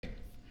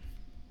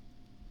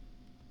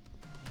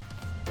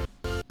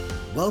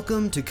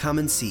Welcome to Come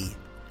and See,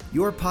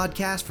 your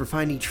podcast for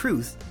finding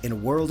truth in a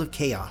world of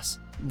chaos.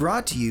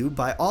 Brought to you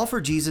by All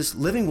for Jesus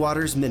Living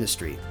Waters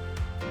Ministry.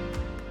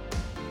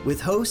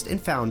 With host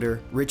and founder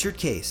Richard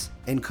Case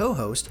and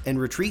co-host and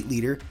retreat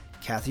leader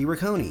Kathy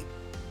Ricconi.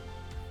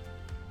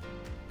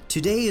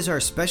 Today is our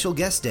special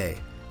guest day,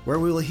 where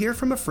we will hear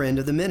from a friend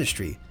of the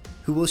ministry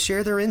who will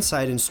share their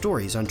insight and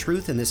stories on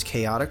truth in this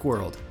chaotic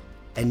world.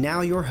 And now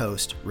your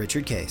host,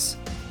 Richard Case.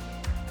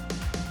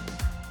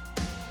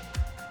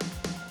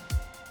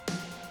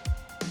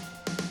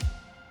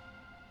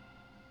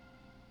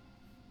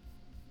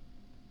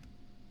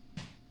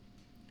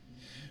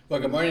 Well,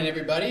 good morning,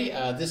 everybody.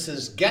 This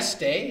is Guest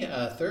Day,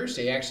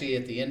 Thursday, actually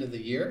at the end of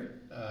the year.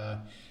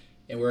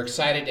 And we're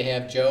excited to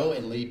have Joe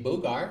and Lee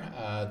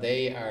Bugar.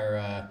 They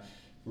are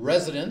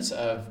residents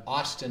of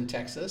Austin,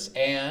 Texas,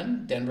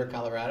 and Denver,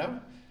 Colorado,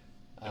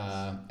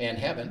 and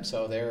heaven.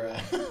 So they're all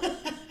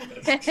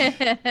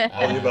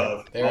the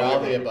above. They're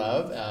all the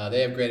above.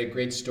 They have a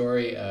great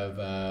story of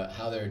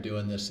how they're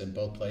doing this in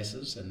both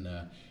places and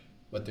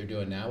what they're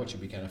doing now, which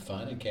will be kind of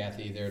fun. And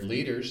Kathy, they're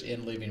leaders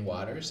in Living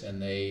Waters, and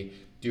they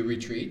do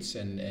retreats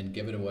and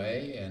give it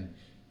away and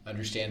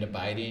understand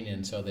abiding,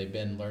 and so they've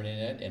been learning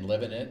it and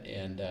living it,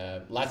 and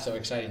lots of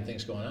exciting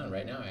things going on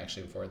right now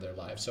actually for their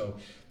lives. So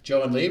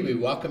Joe and Lee, we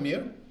welcome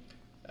you.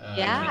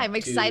 I'm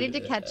excited to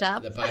catch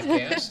up. The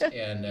podcast,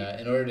 and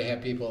in order to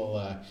have people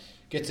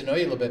get to know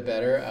you a little bit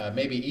better,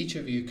 maybe each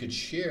of you could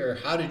share,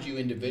 how did you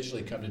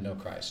individually come to know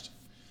Christ?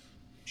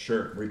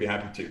 Sure, we'd be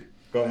happy to.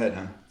 Go ahead,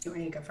 hon. You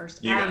want me to go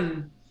first?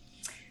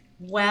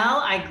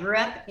 Well, I grew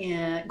up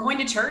going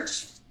to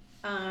church.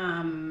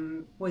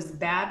 Was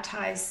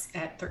baptized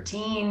at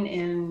 13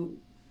 in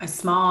a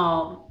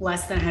small,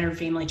 less than 100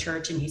 family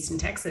church in Houston,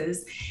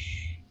 Texas.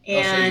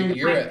 And so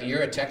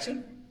you're a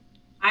Texan?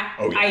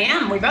 I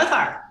am. We both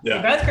are. Yeah.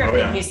 We both grew up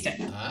in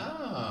Houston.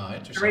 Oh,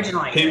 interesting.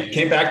 Originally.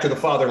 Came back to the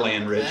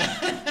fatherland, Rich.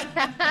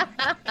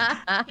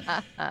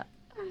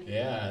 Yeah,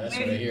 that's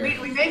what I hear.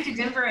 We moved to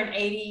Denver in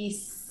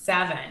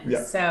 87.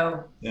 Yeah.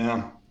 So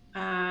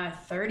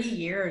 30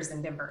 years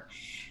in Denver.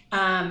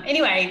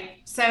 Anyway,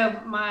 so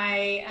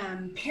my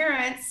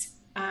parents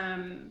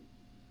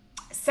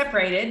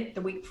separated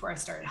the week before I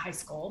started high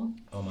school.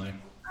 Oh my.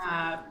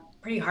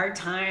 Pretty hard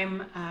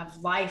time of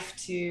life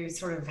to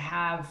sort of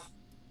have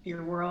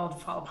your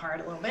world fall apart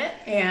a little bit.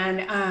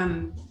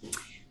 And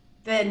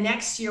the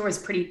next year was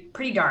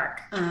pretty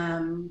dark,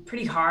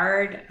 pretty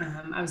hard.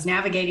 I was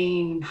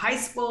navigating high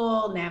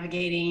school,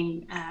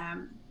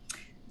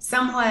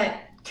 somewhat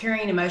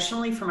caring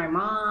emotionally for my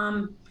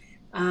mom.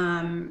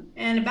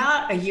 And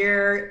about a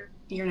year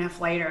and a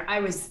half later, I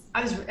was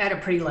at a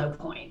pretty low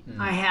point. Mm.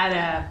 I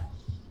had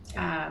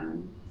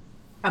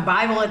a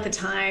Bible at the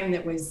time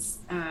that was,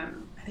 I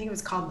think it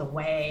was called The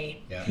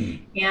Way. Yeah.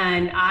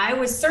 And I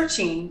was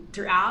searching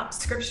throughout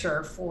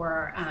Scripture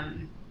for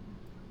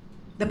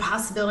the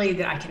possibility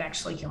that I could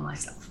actually kill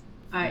myself.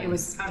 I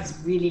was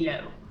really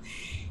low,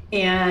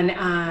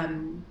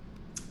 and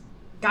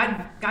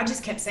God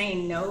just kept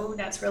saying, no,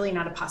 that's really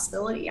not a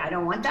possibility. I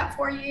don't want that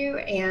for you.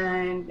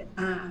 And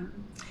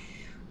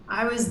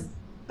I was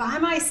by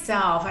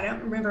myself. I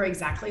don't remember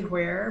exactly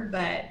where,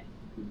 but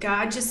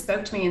God just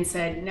spoke to me and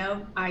said,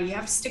 no, you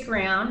have to stick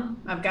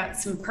around. I've got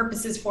some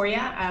purposes for you.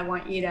 I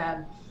want you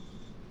to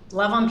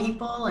love on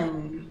people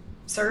and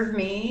serve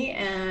me.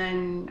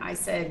 And I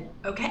said,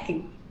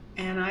 okay.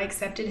 And I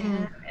accepted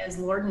him as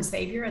Lord and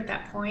Savior at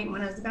that point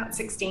when I was about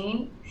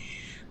 16.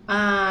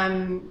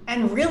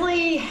 And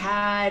really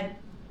had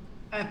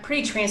a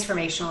pretty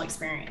transformational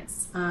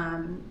experience.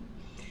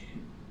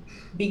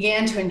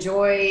 Began to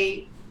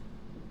enjoy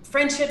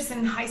friendships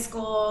in high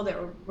school that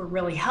were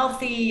really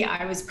healthy.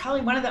 I was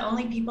probably one of the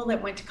only people that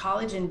went to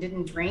college and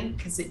didn't drink,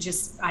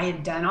 because I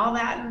had done all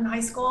that in high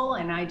school,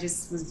 and I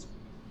just was.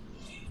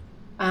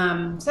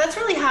 So that's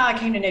really how I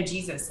came to know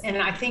Jesus. And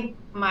I think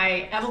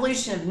my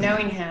evolution of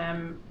knowing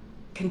him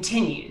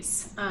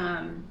continues.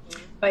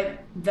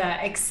 But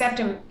the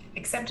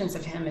acceptance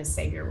of him as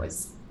Savior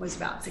was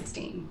about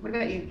 16. What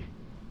about you?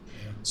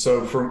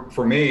 So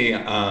for me,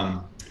 I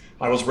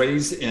was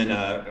raised in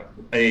a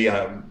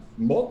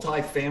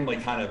multi-family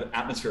kind of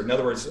atmosphere. In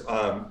other words,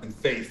 in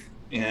faith.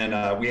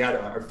 And we had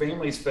our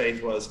family's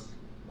faith was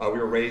we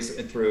were raised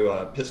through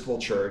Episcopal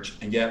church,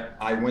 and yet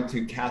I went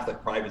to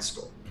Catholic private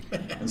school.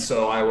 And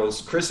so I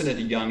was christened at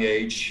a young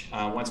age.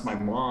 Once my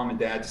mom and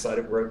dad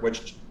decided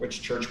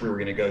which church we were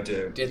going to go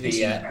to. Did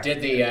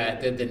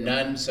the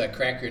nuns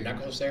crack your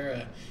knuckles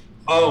there?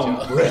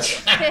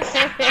 Rich.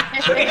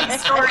 Great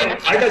story.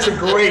 I got some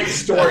great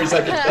stories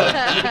I could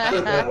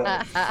tell.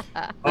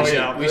 We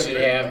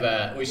should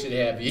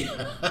have you.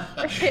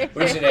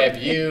 We should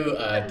have you,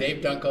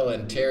 Dave Dunkel,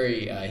 and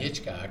Terry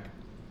Hitchcock,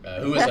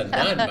 who was a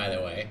nun, by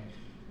the way.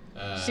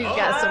 She's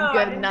got some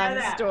good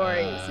nun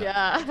stories.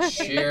 Yeah.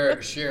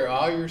 Share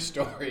all your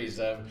stories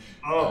of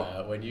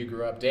when you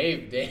grew up,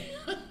 Dave.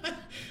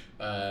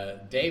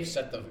 Dave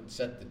set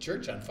the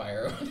church on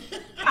fire.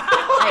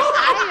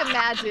 I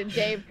imagine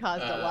Dave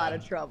caused a lot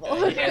of trouble.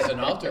 As an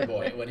altar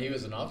boy, when he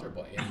was an altar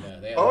boy,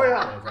 and they had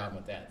no problem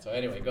with that. So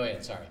anyway, go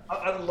ahead. Sorry.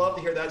 I'd love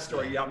to hear that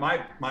story. Yeah,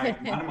 my one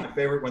of my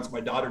favorite ones my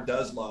daughter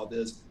does love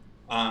is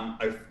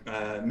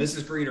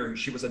Mrs. Greener.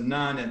 She was a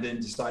nun and then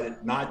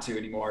decided not to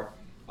anymore.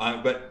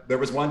 But there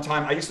was one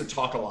time I used to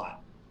talk a lot.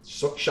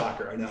 So,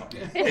 shocker, I know.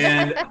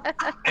 And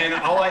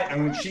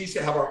when she used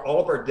to have all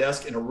of our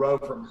desks in a row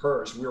from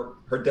hers,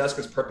 her desk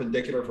was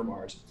perpendicular from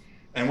ours.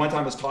 And one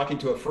time I was talking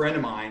to a friend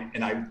of mine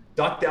and I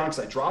ducked down because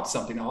I dropped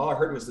something. And all I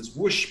heard was this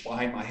whoosh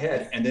behind my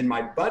head. And then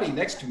my buddy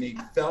next to me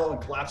fell and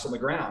collapsed on the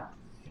ground.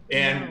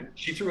 And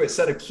she threw a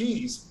set of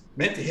keys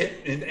meant to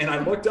hit. And I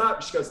looked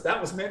up, she goes,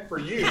 "That was meant for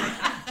you."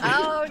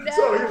 Oh, no.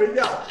 So,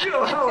 yeah, you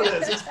know how it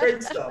is. It's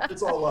great stuff.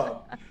 It's all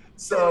love.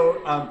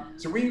 So,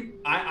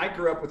 I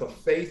grew up with a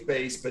faith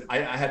base, but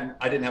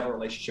I didn't have a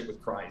relationship with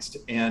Christ.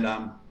 And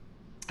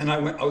I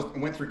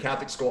went through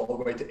Catholic school all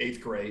the way to 8th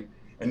grade.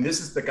 And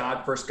this is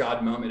the first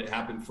God moment. It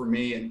happened for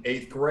me in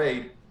 8th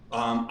grade.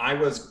 I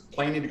was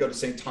planning to go to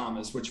St.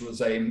 Thomas, which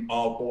was a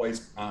all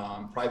boys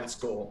private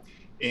school.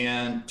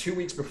 And 2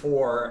 weeks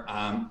before,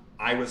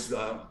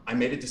 I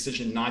made a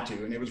decision not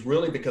to. And it was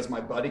really because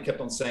my buddy kept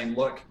on saying,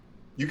 "Look,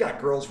 you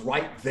got girls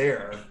right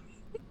there."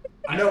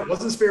 I know it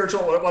wasn't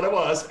spiritual, what it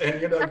was,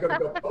 and you're going to go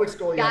to public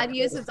school. God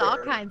uses all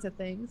kinds of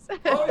things.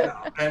 Oh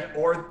yeah, and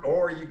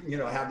or you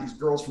have these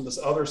girls from this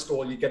other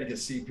school you get to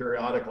see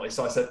periodically.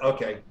 So I said,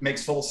 okay,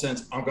 makes full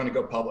sense. I'm going to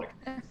go public.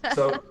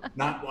 So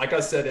not like I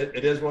said,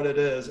 it is what it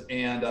is.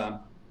 And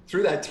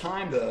through that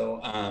time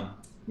though,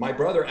 my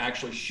brother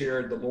actually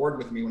shared the Lord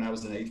with me when I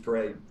was in 8th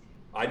grade.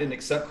 I didn't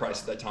accept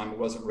Christ at that time. I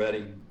wasn't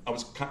ready. I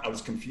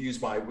was confused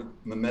by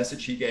the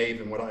message he gave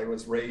and what I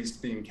was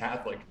raised being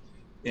Catholic.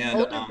 And,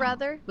 older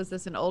brother? Was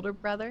this an older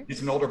brother?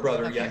 He's an older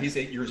brother. Okay. Yeah, he's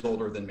 8 years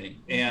older than me.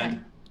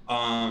 And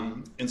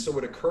so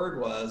what occurred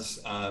was,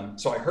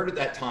 so I heard at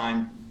that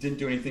time, didn't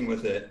do anything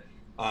with it.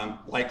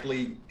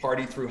 Likely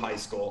party through high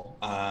school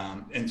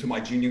into my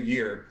junior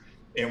year.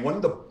 And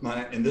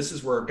and this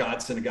is where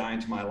God sent a guy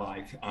into my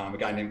life, a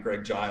guy named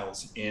Greg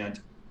Giles. And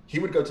he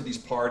would go to these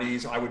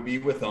parties. I would be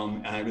with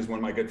him. And he was one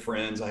of my good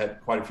friends. I had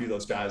quite a few of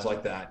those guys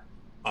like that.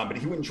 But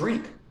he wouldn't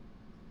drink.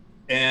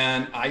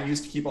 And I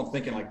used to keep on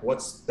thinking, like,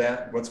 what's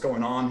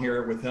going on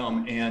here with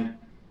him? And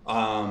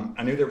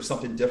I knew there was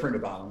something different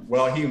about him.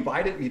 Well, he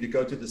invited me to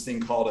go to this thing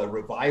called a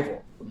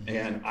revival.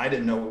 And I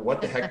didn't know what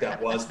the heck that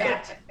was.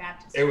 Baptist.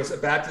 It was a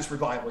Baptist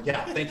revival.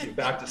 Yeah, thank you.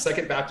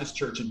 Second Baptist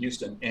Church in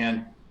Houston.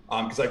 And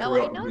because I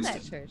grew up in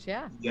Houston. That church,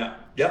 yeah. Yeah,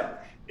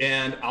 yep.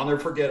 And I'll never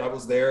forget, I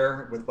was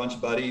there with a bunch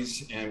of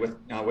buddies and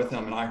with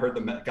him, and I heard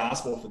the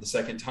gospel for the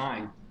second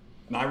time.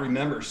 And I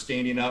remember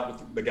standing up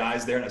with the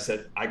guys there, and I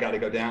said, I got to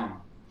go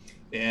down.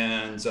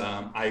 And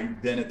I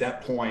then at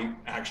that point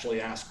actually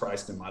asked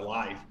Christ in my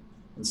life.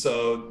 And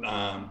so,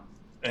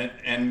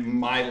 and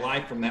my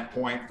life from that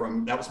point,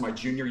 that was my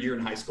junior year in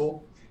high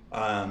school,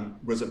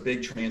 was a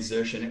big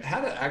transition. It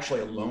had actually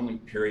a lonely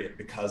period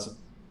because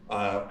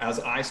as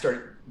I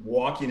started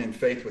walking in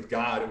faith with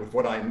God,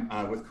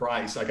 with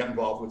Christ, I got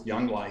involved with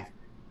Young Life.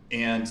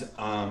 And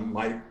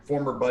my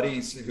former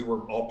buddies who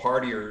were all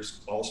partiers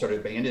all started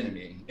abandoning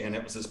me. And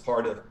it was this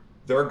part of,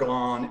 they're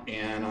gone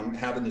and I'm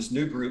having this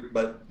new group,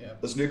 but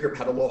this new group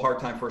had a little hard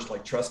time first,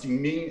 like trusting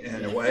me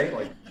in a way,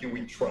 like, can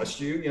we trust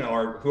you?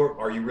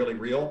 Are you really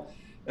real?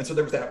 And so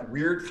there was that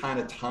weird kind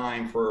of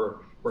time where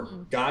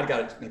God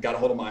got a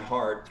hold of my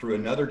heart through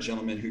another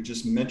gentleman who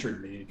just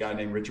mentored me, a guy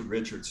named Richard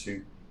Richards,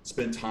 who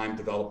spent time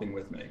developing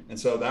with me. And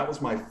so that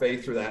was my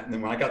faith through that. And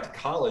then when I got to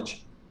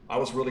college, I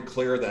was really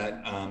clear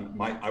that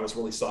I was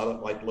really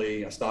solid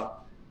lately. I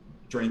stopped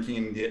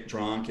drinking, get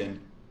drunk,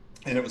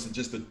 and it was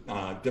just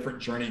a different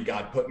journey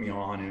God put me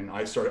on. And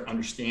I started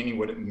understanding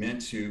what it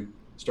meant to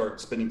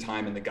start spending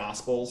time in the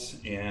Gospels.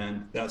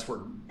 And that's where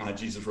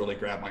Jesus really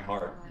grabbed my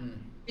heart.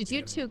 Did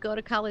you two go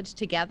to college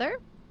together?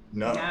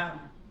 No.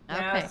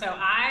 Okay. So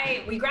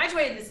we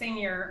graduated the same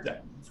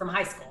year from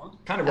high school.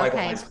 Kind of rival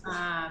high schools.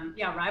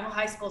 Rival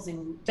high schools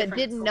in But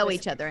didn't know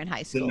each other in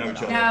high school. Didn't know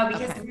each other. No,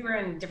 because we were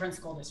in different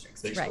school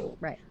districts.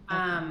 Right.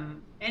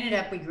 Ended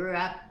up, we grew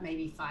up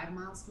maybe 5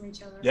 miles from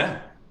each other.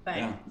 Yeah.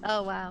 But,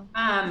 oh, wow.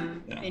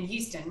 In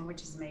Houston,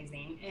 which is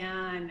amazing.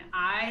 And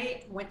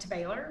I went to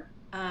Baylor.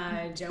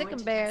 Joe went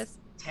to Bears.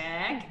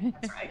 Tech.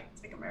 That's right.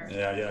 Sick and Bears.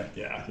 Yeah.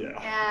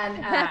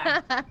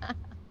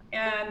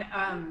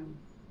 And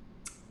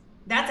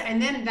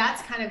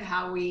that's kind of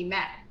how we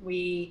met.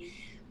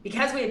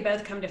 Because we had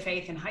both come to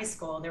faith in high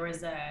school, there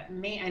was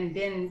and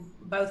been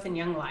both in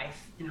Young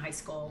Life in high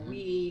school.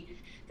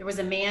 There was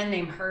a man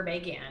named Herb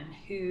Agan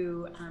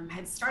who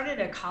had started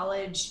a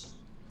college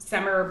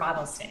summer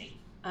Bible study.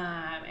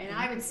 And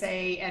I would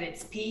say at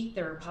its peak,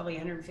 there were probably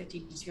 150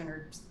 to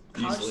 200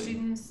 college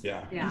students.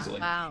 Yeah, easily.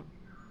 Wow.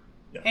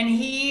 Yeah. And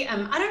he, I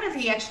don't know if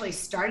he actually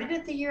started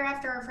it the year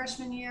after our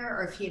freshman year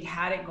or if he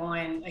had it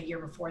going a year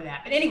before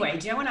that. But anyway,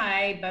 Joe and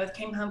I both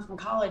came home from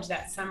college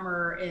that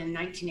summer in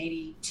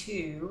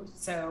 1982.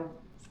 So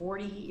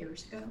 40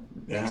 years ago,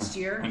 next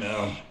year. I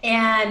know.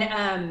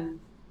 And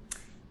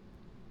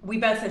we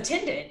both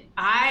attended.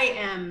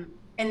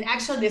 And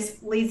actually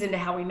this leads into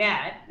how we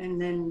met.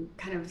 And then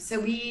so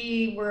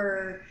we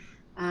were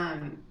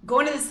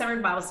going to the summer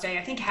Bible study.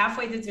 I think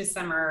halfway through the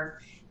summer,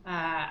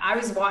 I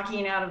was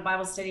walking out of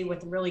Bible study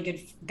with a really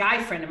good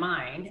guy friend of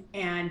mine,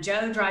 and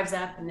Joe drives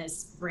up in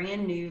this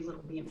brand new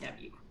little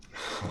BMW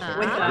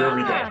with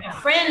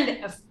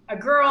a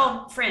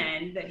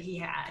girlfriend that he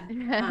had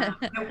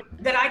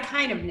that I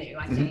kind of knew,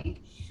 I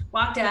think.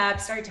 Walked up,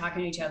 started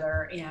talking to each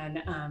other,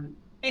 and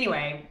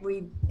anyway,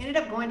 we ended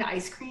up going to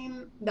ice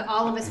cream.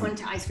 All of us went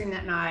to ice cream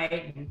that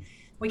night, and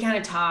we kind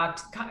of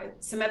talked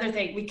some other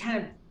thing. We kind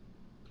of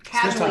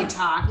casually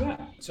talked. Yeah.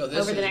 So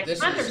this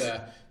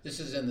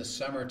is in the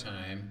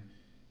summertime.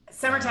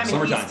 Summertime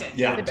in Houston.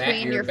 Yeah.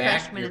 Between your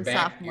freshman and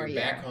sophomore year.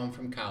 You're back home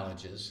from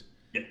colleges.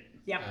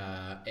 Yep.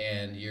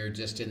 And you're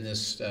just in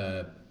this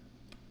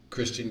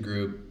Christian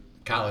group,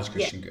 college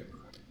Christian group.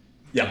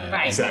 Yeah,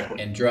 right.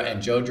 Exactly. And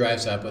Joe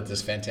drives up with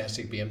this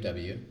fantastic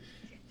BMW.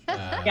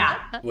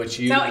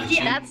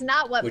 That's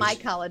not what my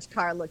college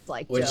car looked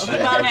like, Joe.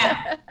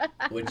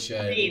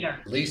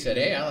 Lee said,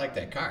 "Hey, I like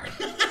that car."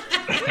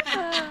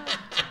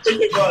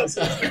 It was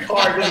the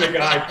car, then the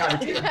guy kind of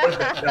put it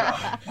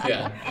down.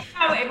 Yeah.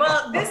 Oh,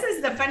 well, this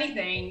is the funny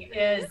thing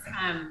is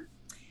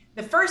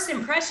the first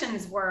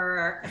impressions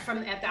were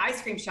at the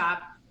ice cream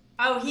shop.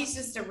 Oh, he's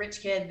just a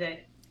rich kid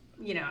that,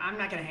 I'm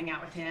not going to hang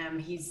out with him.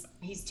 He's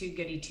too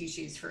goody two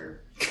shoes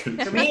for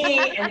me.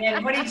 And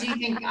then what did you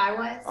think I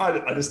was?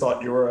 I just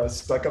thought you were a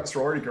stuck-up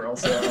sorority girl.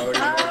 So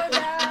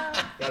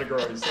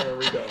categories. So there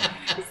we go.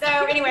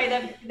 So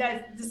anyway,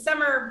 the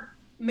summer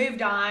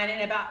moved on,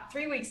 and about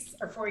 3 weeks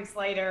or 4 weeks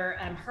later,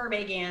 Herb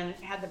Agan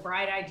had the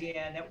bright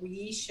idea that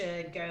we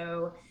should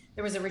go.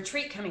 There was a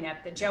retreat coming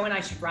up that Joe and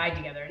I should ride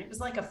together, and it was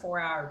like a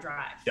 4-hour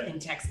drive in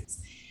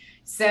Texas.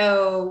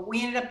 So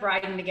we ended up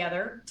riding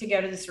together to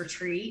go to this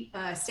retreat,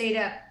 stayed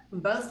up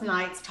both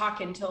nights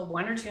talking until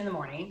 1 or 2 in the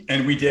morning.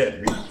 And we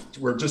did. We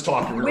were just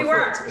talking. We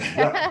were.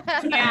 Yeah.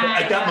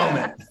 At that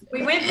moment.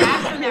 We went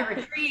back from that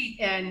retreat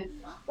the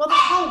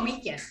whole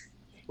weekend.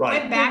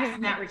 Right. Went back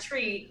from that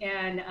retreat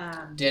and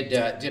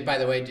by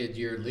the way, did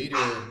your leader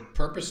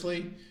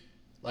purposely,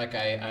 like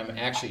I'm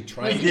actually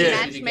trying to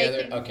get you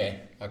together?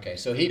 Okay.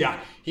 So he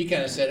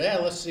kind of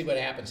said, let's see what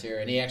happens here,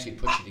 and he actually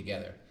put you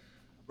together.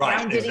 Right.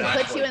 And did he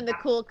put you in the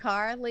cool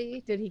car,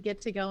 Lee? Did he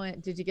get to go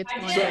in? Did you get to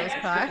go into his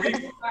car?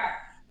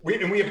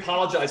 We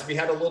apologized. We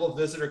had a little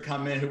visitor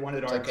come in who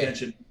wanted our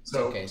attention.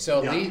 So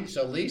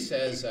Lee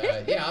says,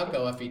 I'll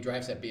go if he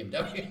drives that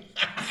BMW.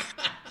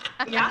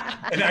 Yeah.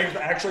 And I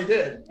actually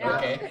did. Yeah.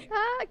 Okay.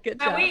 Good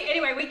job.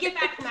 We get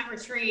back from that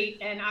retreat,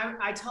 and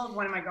I told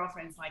one of my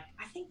girlfriends, like,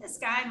 I think this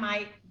guy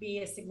might be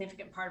a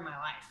significant part of my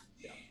life.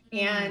 Yeah.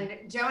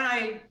 And Joe and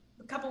I,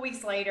 a couple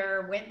weeks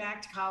later, went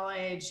back to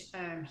college.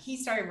 He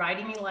started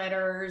writing me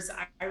letters.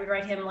 I would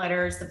write him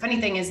letters. The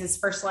funny thing is, his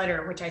first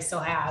letter, which I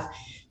still have,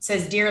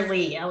 says "Dear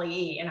Lee,"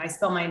 L-E-E, and I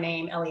spell my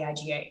name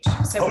L-E-I-G-H.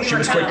 So she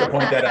was quick to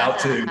point that out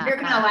too. We were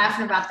kind of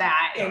laughing about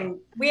that, and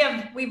we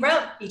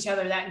wrote each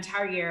other that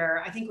entire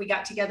year. I think we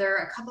got together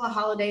a couple of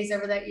holidays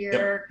over that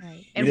year. Yep.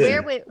 Right. And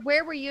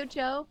where were you,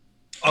 Joe?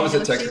 I was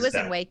at Texas. She was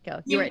in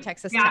Waco. You were at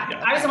Texas Tech.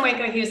 Yeah, I was in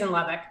Waco. He was in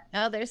Lubbock.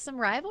 Oh, there's some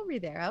rivalry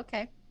there.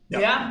 Okay.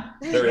 Yeah.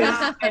 There is.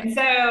 And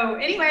so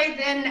anyway,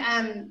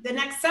 then the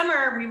next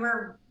summer we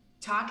were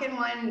talking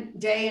one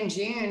day in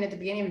June, at the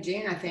beginning of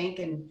June, I think,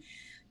 and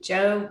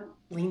Joe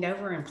leaned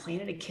over and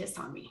planted a kiss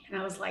on me. And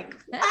I was like,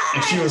 what?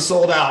 And she was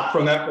sold out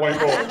from that point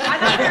forward.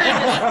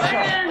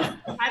 I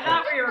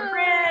thought we were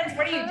friends.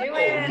 What are you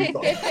doing?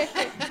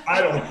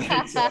 I don't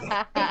think so.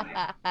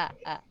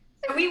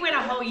 So we went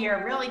a whole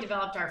year, really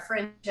developed our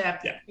friendship.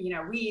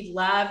 Yeah. We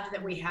loved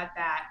that we had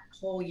that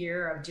whole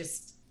year of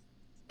just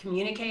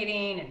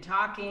communicating and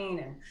talking.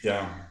 And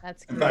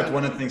that's in fact,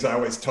 one of the things I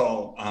always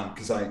tell,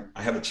 because I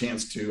have a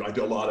chance to, I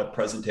do a lot of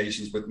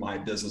presentations with my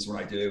business when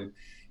I do.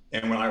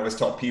 And when I always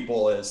tell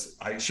people is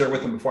I share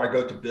with them before I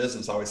go to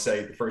business, I always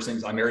say the first thing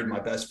is I married my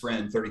best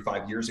friend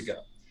 35 years ago.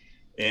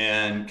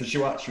 And because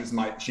she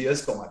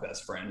is still my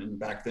best friend. And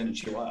back then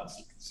she was.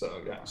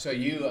 So, yeah. So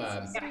you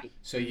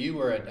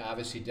were at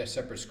obviously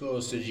separate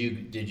schools. Did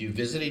you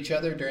visit each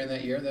other during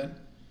that year then?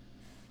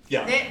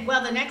 Yeah.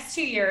 The next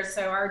 2 years,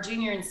 so our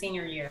junior and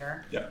senior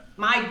year. Yeah.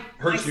 My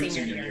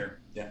senior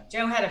year. Yeah.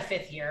 Joe had a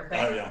 5th year.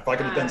 But, if I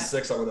could have done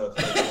 6, I would have.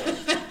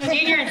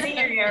 Junior and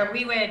senior year,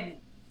 we would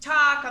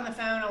talk on the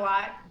phone a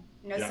lot.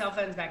 No cell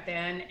phones back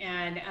then.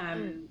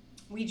 And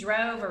we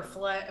drove or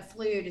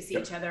flew to see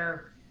each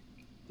other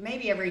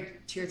maybe every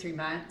 2 or 3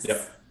 months.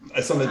 Yep.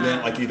 At some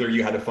event, like either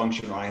you had a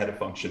function or I had a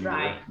function.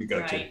 Right. We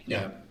go to.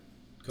 Yeah.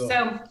 Cool.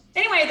 So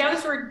anyway,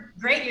 those were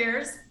great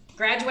years.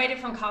 Graduated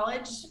from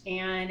college,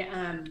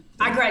 and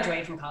I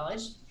graduated from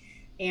college,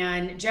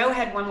 and Joe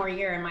had 1 more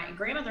year, and my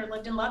grandmother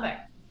lived in Lubbock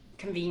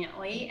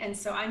conveniently, and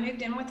so I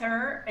moved in with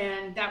her,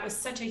 and that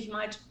was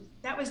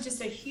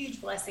just a huge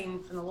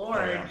blessing from the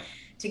Lord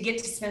to get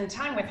to spend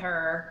time with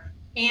her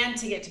and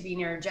to get to be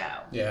near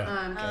Joe.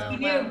 Yeah.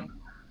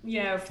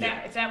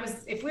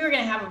 if we were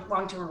going to have a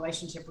long-term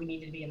relationship, we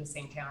needed to be in the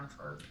same town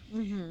for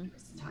some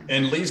time.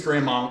 And Lee's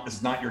grandma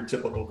is not your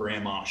typical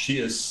grandma. She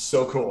is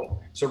so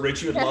cool. So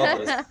Rich, you would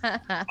love this.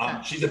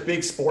 She's a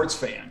big sports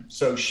fan.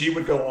 So she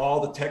would go all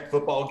the Tech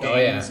football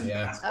games and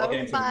basketball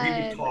games.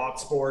 And we would talk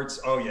sports.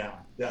 Oh yeah.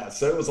 Yeah.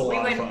 So it was a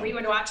lot of fun. We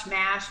would watch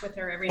MASH with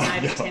her every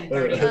night at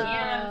 10:30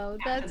 p.m. Oh,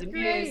 that's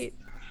great.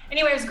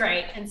 Anyway, it was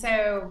great. And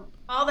so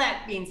all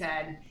that being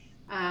said,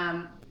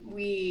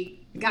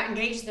 we got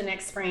engaged the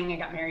next spring and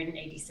got married in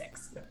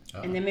 86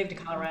 and then moved to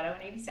Colorado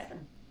in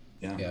 87.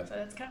 Yeah. So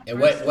that's kind of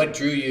And what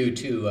drew you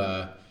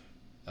to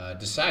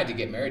decide to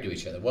get married to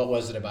each other? What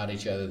was it about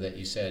each other that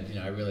you said,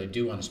 I really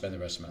do want to spend the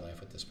rest of my life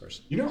with this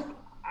person?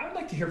 I would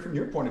like to hear from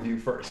your point of view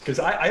first, because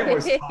I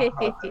always talk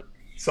about it.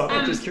 So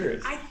I'm just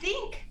curious. I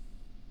think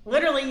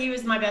literally he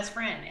was my best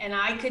friend, and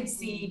I could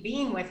see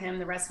being with him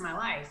the rest of my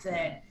life,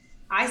 that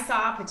I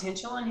saw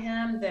potential in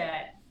him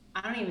that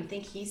I don't even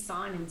think he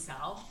saw in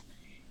himself.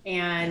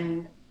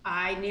 And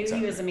I knew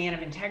he was a man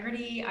of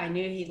integrity. I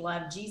knew he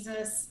loved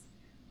Jesus.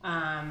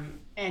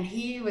 And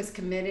he was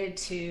committed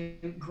to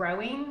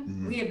growing.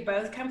 Mm-hmm. We had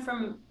both come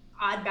from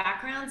odd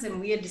backgrounds, and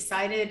we had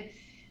decided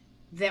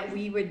that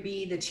we would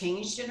be the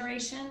change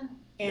generation.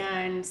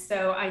 And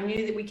so I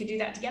knew that we could do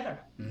that together.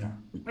 Yeah.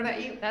 What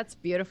about you? That's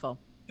beautiful.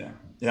 Yeah.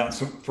 Yeah.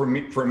 So for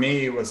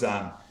me, it was,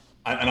 and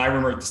I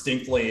remember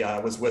distinctly, I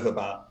was with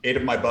about 8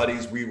 of my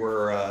buddies. We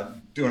were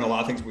doing a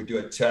lot of things we do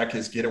at Tech,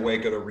 his getaway,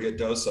 go to Rio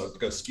Doso to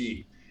go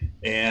ski.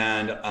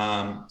 And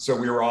so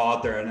we were all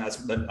out there, and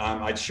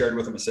I shared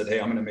with him, I said, hey,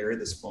 I'm going to marry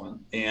this woman.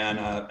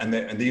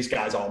 And these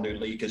guys all knew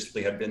Lee because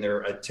Lee had been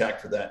there at Tech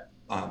for that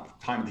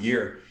time of the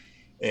year.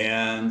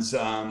 And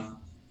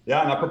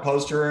and I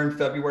proposed to her in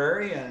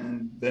February,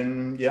 and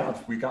then,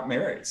 we got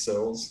married.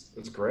 So it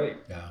was great.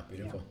 Yeah,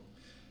 beautiful. Yeah.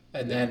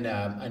 And then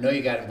I know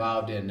you got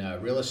involved in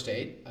real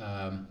estate,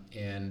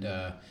 and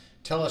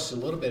tell us a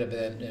little bit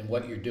about and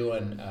what you're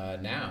doing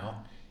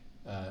now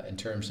in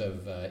terms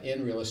of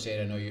in real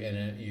estate. I know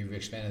you've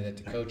expanded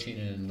that to coaching,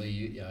 and Lee,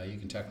 you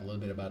can talk a little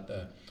bit about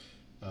the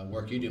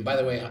work you do. And by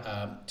the way,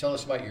 tell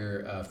us about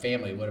your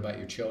family. What about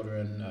your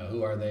children?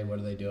 Who are they? What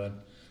are they doing?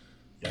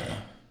 Yeah.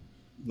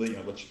 Lee,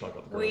 I'll let you talk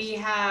about the girls. We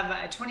have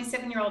a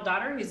 27-year-old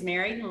daughter who's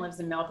married and lives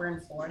in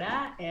Melbourne,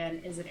 Florida,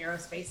 and is an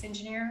aerospace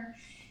engineer.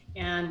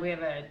 And we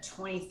have a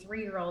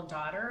 23-year-old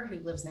daughter who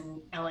lives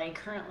in LA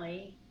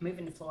currently,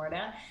 moving to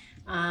Florida,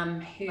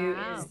 who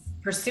is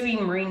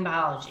pursuing marine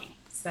biology.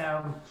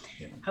 So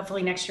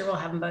hopefully next year we'll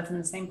have them both in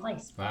the same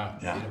place. Wow.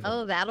 Yeah.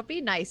 Oh, that'll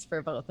be nice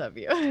for both of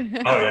you.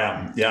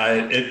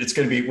 It's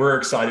going to be, we're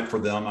excited for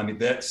them. I mean,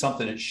 that's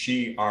something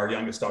that our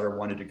youngest daughter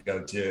wanted to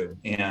go to.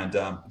 And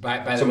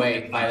by the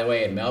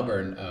way, in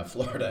Melbourne,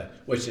 Florida,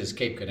 which is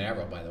Cape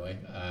Canaveral, by the way.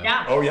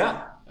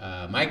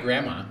 My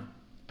grandma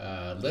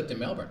lived in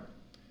Melbourne.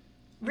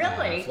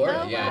 Really?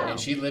 Florida, and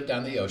she lived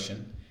on the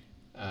ocean.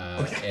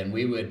 And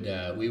we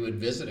would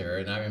visit her,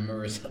 and I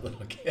remember as a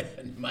little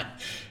kid,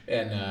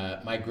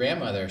 my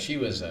grandmother, she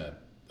was a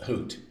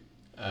hoot,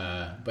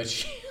 but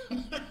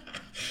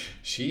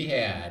she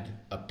had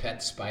a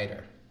pet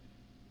spider.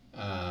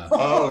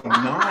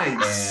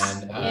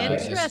 Nice. And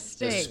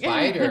interesting. The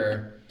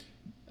spider,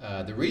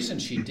 the reason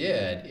she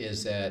did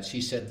is that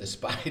she said the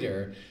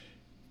spider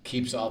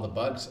keeps all the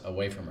bugs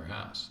away from her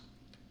house.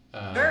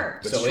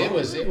 So it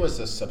was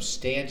a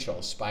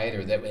substantial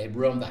spider that had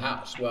roamed the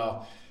house.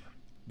 Well,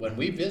 when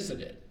we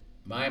visited,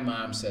 my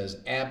mom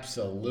says,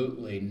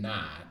 absolutely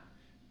not.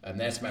 And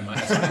that's my mom.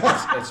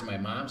 It's my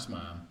mom's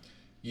mom.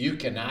 You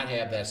cannot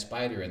have that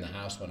spider in the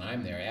house when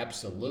I'm there.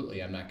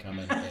 Absolutely, I'm not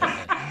coming.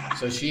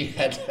 So she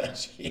had to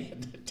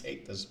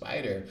take the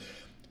spider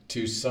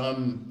to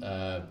some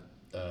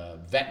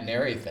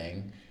veterinary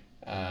thing.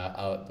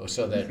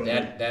 So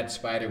that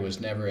spider was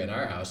never in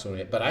our house.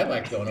 But I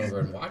liked going over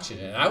and watching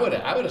it. And I would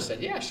have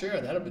said, yeah, sure,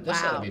 that'll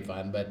be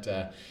fun. But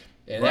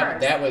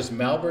that was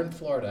Melbourne,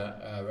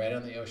 Florida, right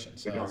on the ocean.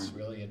 So it's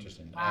really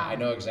interesting. Wow. I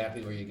know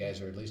exactly where you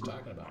guys are at least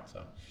talking about.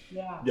 So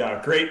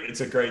great.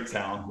 It's a great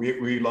town.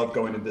 We love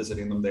going and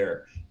visiting them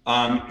there.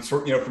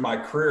 For my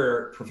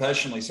career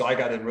professionally, so I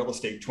got in real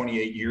estate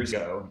 28 years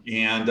ago,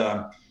 and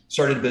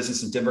started a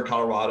business in Denver,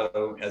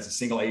 Colorado as a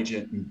single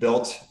agent, and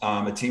built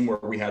a team where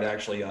we had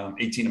actually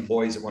 18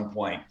 employees at one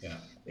point. Yeah.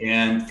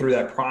 And through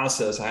that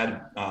process, I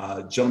had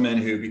a gentleman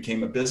who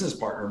became a business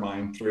partner of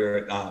mine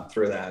through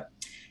that.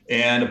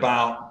 And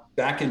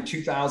back in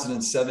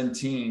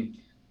 2017,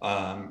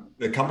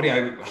 the company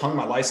I hung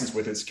my license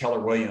with is Keller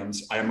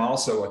Williams. I am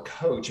also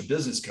a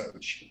business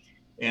coach.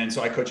 And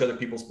so I coach other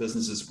people's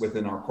businesses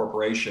within our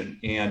corporation.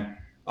 And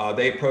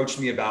they approached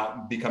me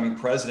about becoming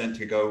president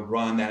to go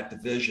run that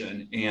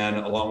division, and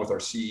along with our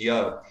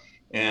CEO.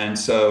 And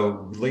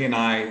so Lee and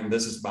I, and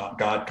this is about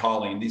God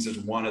calling. This is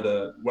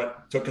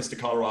what took us to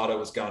Colorado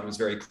was God was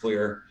very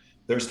clear.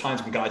 There's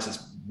times when God's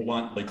just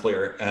bluntly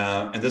clear.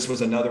 And this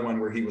was another one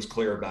where he was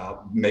clear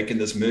about making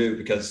this move,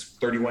 because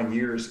 31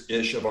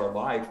 years-ish of our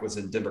life was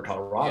in Denver,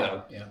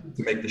 Colorado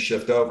to make the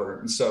shift over.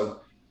 And so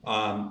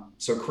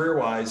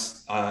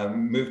career-wise,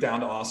 moved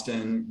down to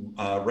Austin,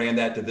 ran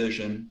that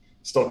division.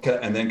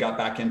 and then got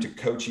back into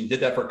coaching. Did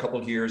that for a couple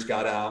of years,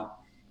 got out,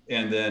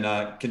 and then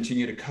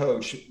continued to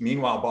coach.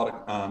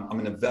 Meanwhile, I'm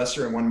an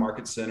investor in one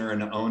market center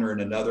and an owner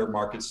in another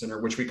market center,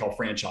 which we call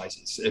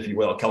franchises, if you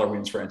will, Keller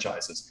Williams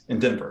franchises in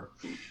Denver.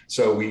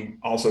 So we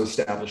also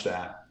established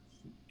that.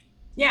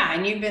 Yeah,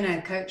 and you've been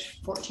a coach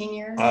 14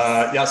 years?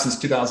 Yeah, since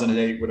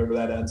 2008, whatever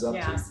that adds up to.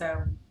 Yeah,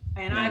 so,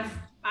 and yeah.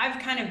 I've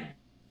kind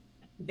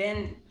of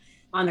been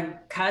on the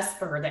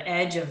cusp or the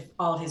edge of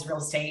all of his real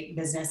estate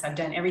business. I've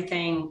done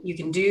everything you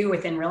can do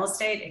within real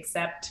estate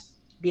except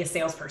be a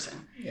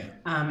salesperson. Yeah.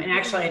 And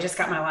actually, I just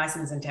got my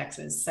license in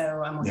Texas,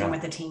 so I'm working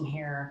with the team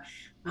here,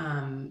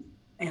 and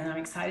I'm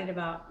excited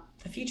about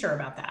the future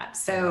about that.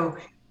 So,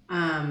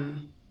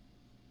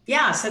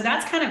 so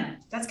that's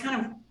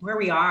kind of where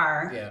we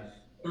are. Yeah.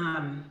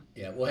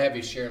 We'll have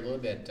you share a little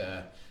bit,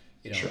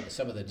 sure.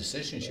 Some of the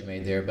decisions you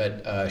made there,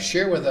 but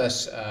share with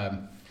us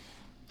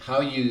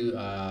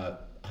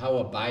how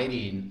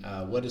abiding,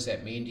 what does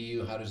that mean to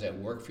you? How does that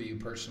work for you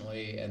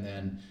personally? And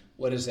then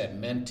what has that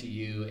meant to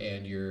you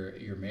and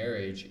your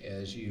marriage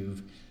as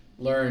you've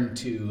learned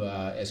to,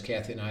 as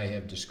Kathy and I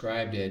have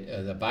described it,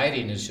 the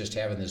abiding is just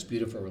having this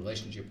beautiful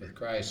relationship with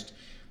Christ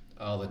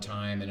all the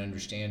time and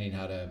understanding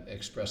how to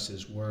express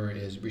his word,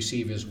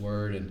 receive his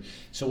word. And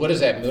so what does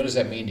that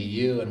mean to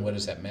you, and what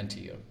has that meant to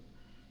you?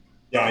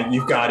 Yeah,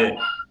 you've got it.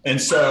 And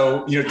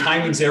so,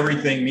 timing's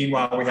everything.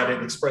 Meanwhile, we had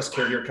an express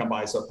carrier come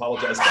by, so I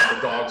apologize if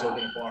the dogs are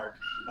going to bark.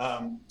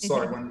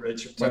 Sorry,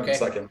 Rich, one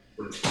second.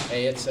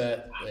 Hey, it's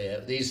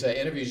these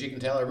interviews, you can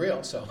tell are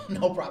real, so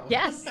no problem.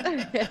 Yes.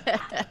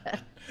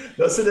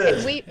 Yes, it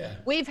is.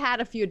 We've had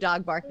a few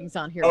dog barkings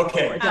on here.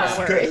 Okay, before, don't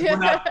worry.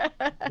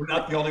 We're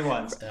not the only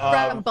ones.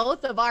 From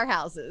both of our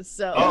houses.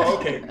 So. Oh,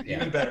 okay,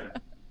 even better.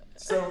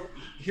 So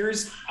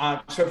here's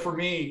so for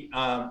me,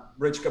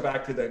 Rich, go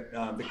back to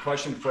the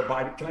question for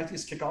abiding. Can I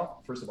just kick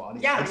off first of all? I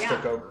just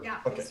took over. Yeah.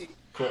 Okay,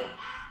 cool.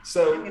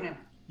 So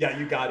yeah,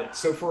 you got it.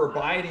 So for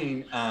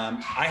abiding,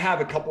 I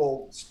have a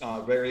couple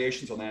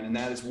variations on that, and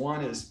that is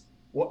one is.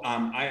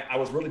 I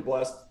was really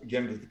blessed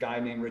again with a guy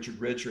named Richard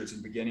Richards in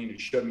the beginning, who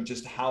showed me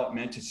just how it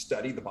meant to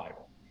study the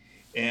Bible.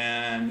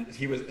 And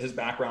his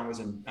background was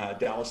in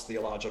Dallas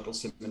Theological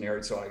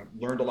Seminary, so I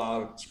learned a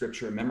lot of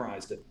scripture and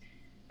memorized it.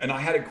 And I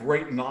had a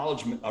great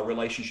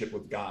relationship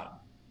with God.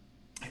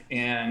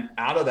 And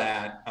out of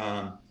that,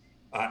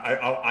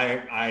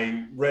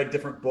 I read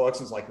different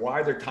books. It's like,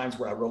 why are there times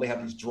where I really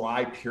have these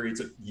dry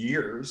periods of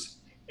years,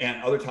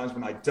 and other times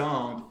when I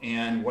don't,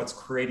 and what's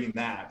creating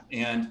that?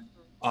 And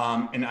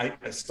I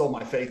still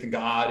my faith in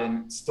God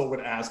and still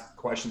would ask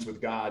questions with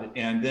God.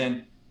 And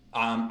then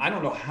I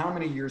don't know how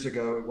many years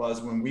ago it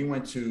was when we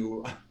went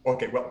to,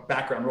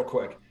 background real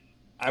quick.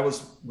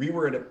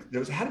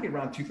 It had to be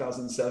around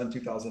 2007,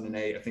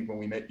 2008, I think, when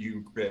we met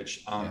you,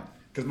 Rich.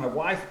 Because my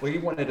wife, we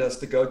wanted us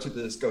to go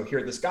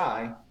hear this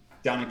guy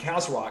down in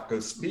Castle Rock, go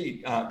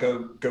speak,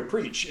 go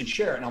preach and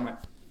share. And I'm like,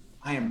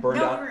 I am burned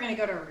out. No, we were going to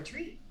go to a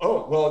retreat.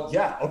 Oh, well,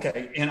 yeah.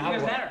 Okay. And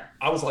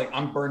I was like,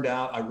 I'm burned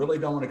out. I really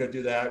don't want to go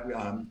do that.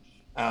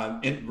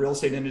 In real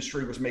estate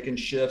industry was making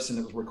shifts and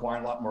it was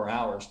requiring a lot more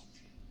hours.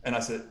 And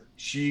I said,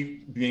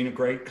 she being a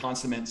great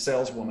consummate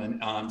saleswoman,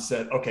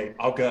 said, okay,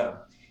 I'll go.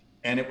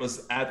 And it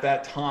was at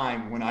that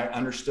time when I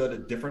understood a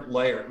different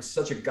layer. It was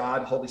such a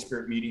God, Holy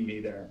Spirit meeting me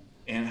there.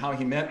 And how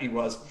he met me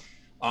was,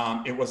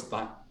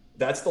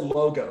 that's the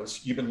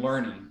logos you've been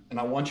learning, and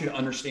I want you to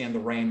understand the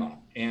Rhema.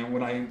 And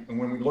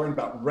when we learn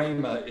about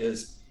Rhema,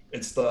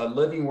 it's the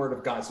living word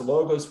of God. So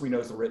logos we know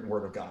is the written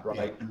word of God,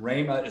 right? Yeah. And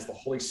Rhema is the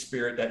Holy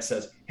Spirit that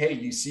says, hey,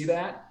 you see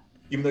that?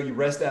 Even though you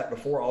read that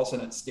before, all of a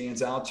sudden it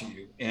stands out to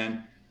you.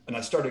 And I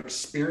started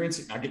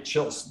experiencing. I get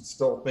chills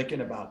still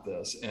thinking about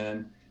this.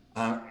 And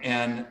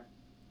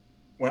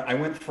when I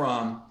went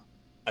from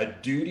a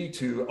duty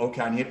to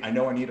I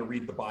know I need to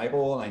read the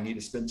Bible and I need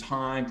to spend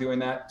time doing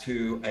that,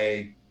 to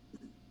a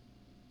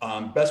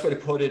best way to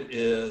put it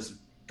is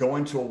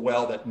going to a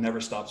well that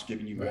never stops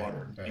giving you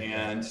water,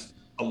 and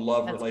a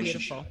love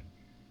relationship.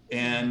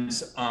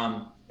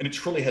 Beautiful. And it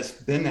truly has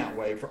been that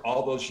way for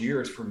all those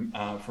years for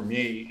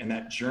me, and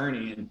that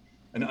journey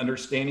and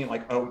understanding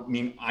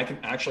I can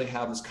actually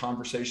have these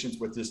conversations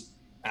with this,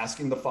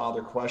 asking the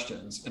Father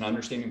questions and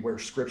understanding where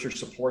Scripture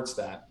supports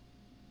that,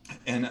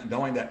 and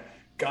knowing that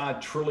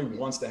God truly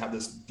wants to have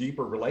this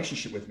deeper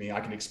relationship with me. I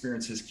can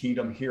experience His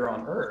kingdom here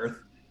on earth.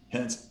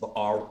 Hence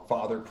our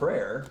Father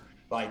prayer,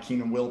 thy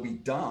kingdom will be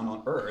done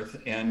on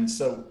earth. And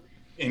so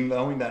in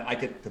knowing that I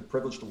get the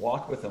privilege to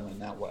walk with him in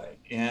that way.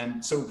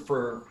 And so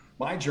for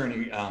my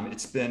journey,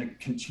 it's been a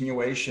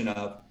continuation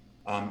of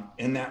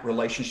in that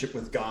relationship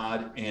with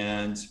God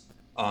and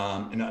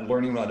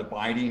learning what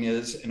abiding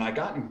is. And I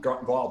got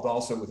involved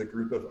also with a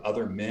group of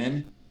other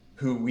men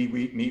who we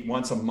meet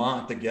once a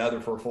month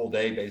together for a full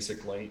day,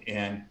 basically,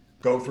 and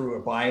go through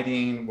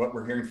abiding, what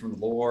we're hearing from the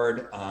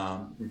Lord.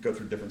 We go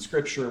through different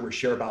scripture. We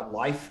share about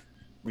life,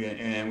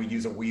 and we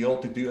use a wheel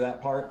to do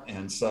that part.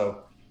 And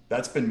so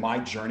that's been my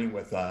journey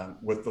with the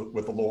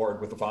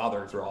Lord, with the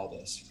Father through all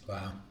this.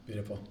 Wow,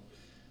 beautiful.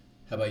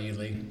 How about you,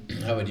 Lee?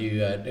 How would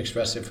you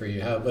express it for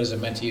you? What has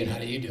it meant to you, and how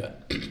do you do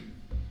it?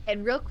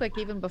 And real quick,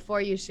 even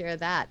before you share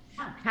that,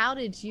 how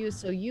did you,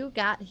 so you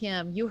got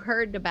him, you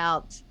heard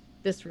about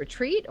this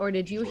retreat, or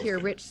did you hear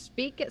Rich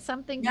speak at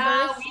something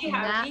No, first?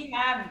 we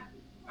have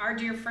our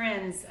dear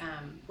friends,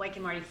 Blake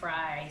and Marty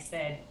Fry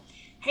said,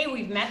 hey,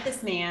 we've met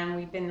this man.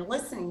 We've been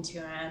listening to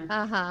him.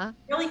 I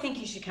really think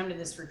you should come to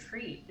this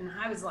retreat. And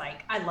I was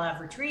like, I love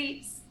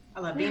retreats. I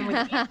love being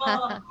with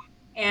people.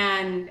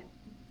 and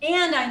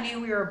I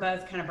knew we were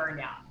both kind of burned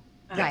out.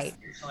 Right.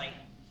 Spiritually.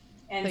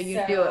 And so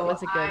you knew it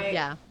was a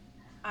good,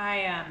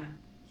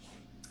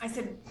 I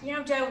said, you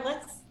know, Joe,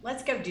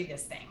 let's go do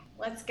this thing.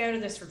 Let's go to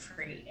this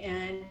retreat.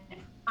 And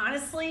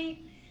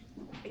honestly,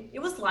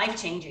 it was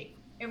life-changing.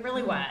 It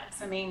really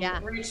was. I mean,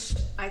 Rich,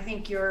 I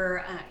think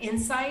your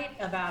insight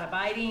about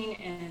abiding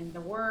and the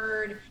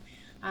word,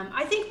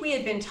 I think we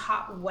had been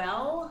taught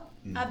well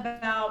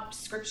about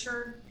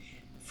scripture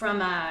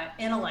from an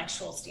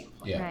intellectual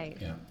standpoint. Right.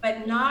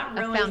 But not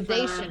really. A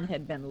foundation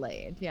had been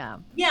laid. Yeah,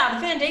 the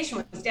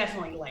foundation was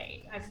definitely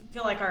laid. I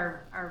feel like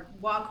our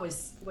walk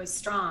was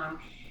strong.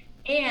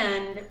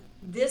 And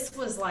this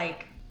was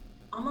like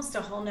almost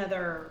a whole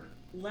nother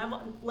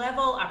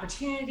level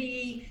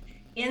opportunity,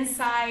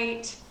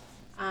 insight.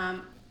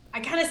 I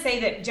kind of say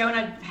that Joe and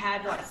I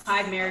had like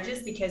 5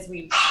 marriages because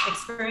we've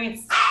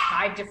experienced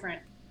 5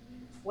 different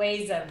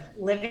ways of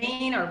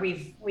living, or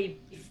we've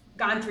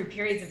gone through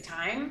periods of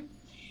time.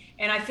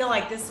 And I feel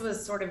like this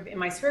was sort of, in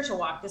my spiritual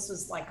walk, this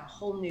was like a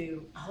whole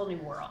new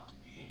world.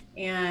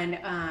 And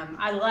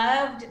I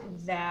loved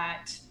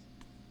that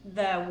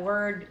the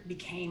word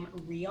became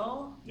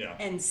real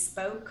and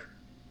spoke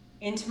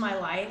into my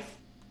life.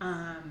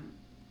 And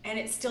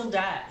it still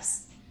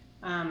does.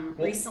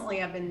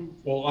 Recently I've been.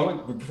 Well,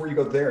 before you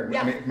go there,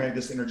 may I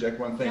just interject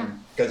one thing?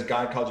 Because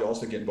God called you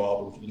also to get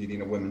involved with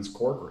leading a women's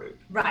core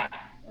group. Right.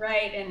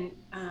 And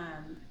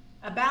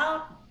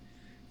about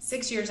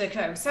 6 years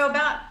ago, so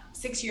about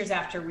 6 years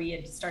after we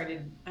had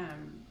started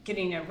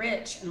getting a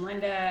Rich and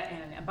Linda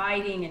and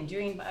abiding and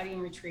doing abiding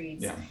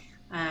retreats,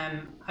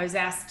 I was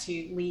asked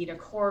to lead a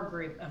core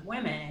group of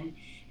women.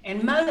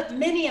 And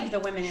many of the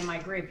women in my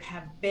group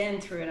have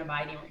been through an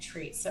abiding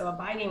retreat. So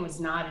abiding was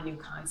not a new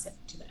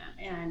concept to them.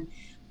 And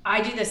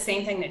I do the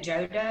same thing that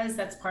Joe does.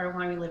 That's part of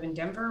why we live in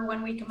Denver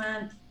 1 week a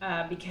month,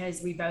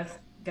 because we both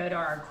go to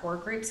our core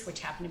groups, which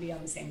happen to be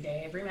on the same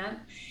day every month.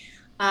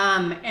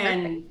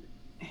 And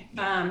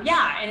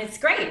it's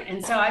great.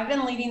 And so I've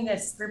been leading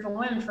this group of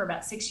women for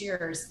about 6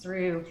 years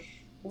through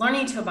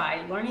learning to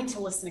abide, learning to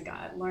listen to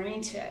God,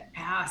 learning to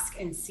ask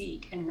and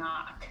seek and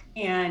knock.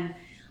 And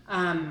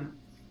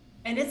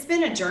it's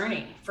been a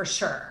journey for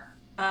sure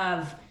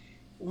of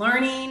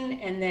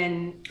learning and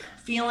then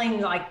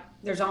feeling like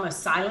there's almost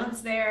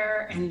silence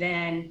there, and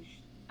then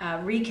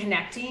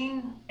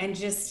reconnecting and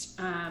just,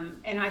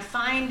 and I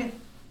find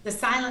the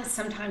silence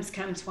sometimes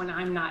comes when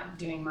I'm not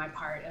doing my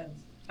part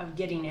of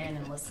getting in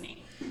and listening.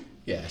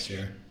 Yeah,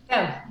 sure. So,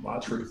 a lot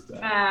of truth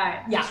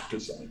there.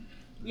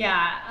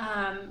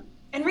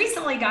 And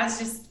recently God's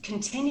just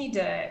continued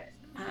to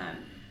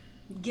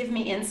give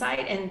me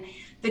insight, and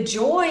the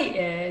joy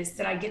is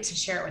that I get to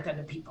share it with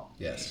other people.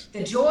 Yes.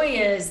 The joy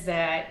is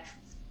that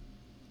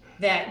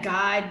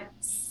God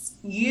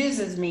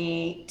uses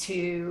me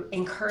to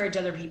encourage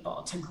other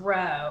people to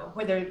grow,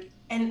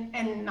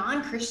 and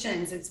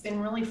non-Christians. It's been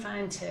really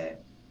fun to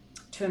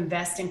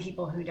invest in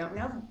people who don't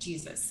know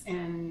Jesus.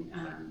 And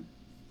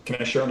can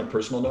I share on a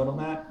personal note on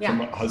that? Yeah.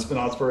 From a husband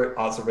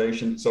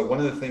observation. So one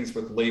of the things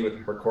with Lee, with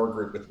her core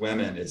group with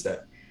women, is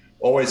that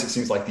always it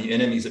seems like the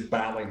enemy's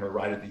battling her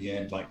right at the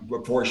end, like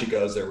before she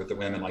goes there with the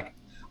women, like,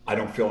 I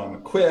don't feel I'm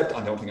equipped,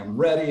 I don't think I'm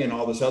ready, and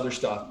all this other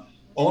stuff,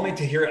 only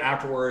to hear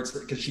afterwards,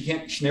 because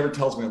she never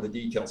tells me all the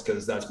details,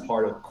 because that's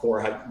part of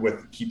core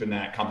with keeping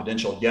that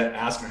confidential, yet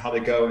asking how they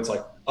go. It's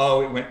like,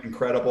 oh, it went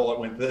incredible, it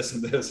went this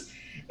and this.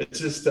 It's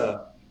just,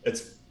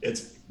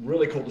 it's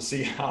really cool to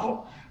see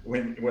how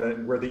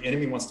where the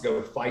enemy wants to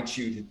go fight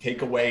you to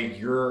take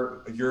away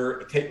or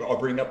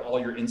bring up all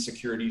your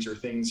insecurities or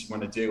things you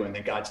want to do, and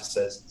then God just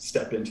says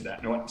step into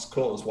that. And what's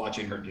cool is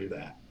watching her do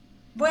that.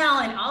 Well,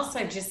 and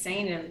also just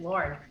saying to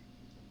Lord,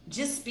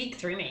 just speak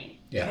through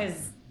me.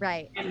 Because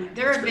and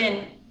there have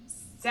been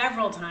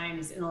several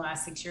times in the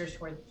last 6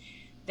 years where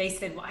they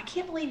said, well, I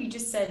can't believe you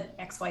just said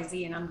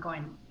XYZ. And I'm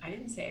going, I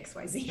didn't say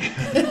XYZ.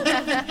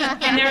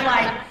 And they're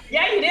like,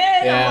 yeah, you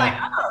did. Yeah. I'm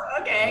like,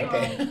 oh, okay.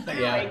 Well,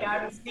 clearly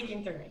God was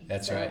speaking through me.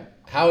 That's right.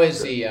 How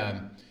is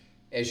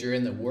as you're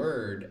in the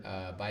Word,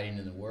 abiding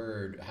in the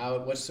Word,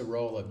 what's the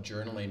role of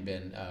journaling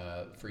been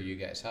for you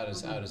guys? How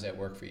does that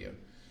work for you?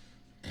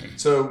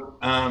 So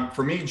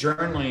for me,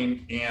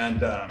 journaling,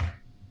 and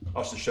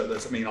I'll just show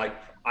this. I mean, like,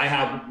 I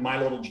have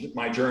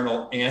my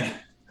journal, and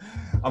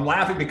I'm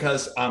laughing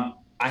because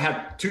I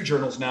have 2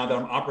 journals now that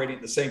I'm operating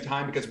at the same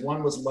time, because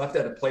one was left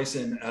at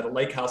a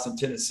lake house in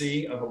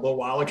Tennessee a little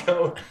while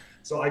ago.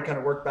 So I kind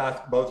of work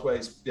back both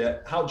ways. Yeah,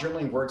 how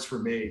journaling works for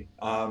me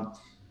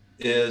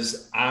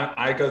is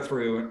I go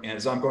through, and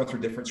as I'm going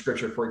through different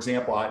scripture, for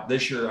example,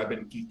 this year I've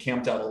been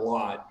camped out a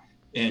lot,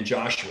 in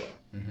Joshua.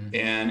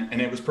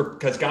 And it was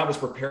because God was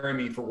preparing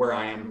me for where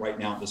I am right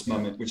now at this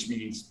moment, which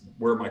means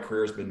where my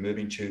career has been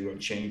moving to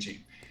and changing.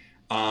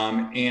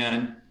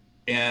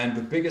 And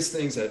the biggest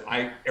things that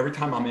every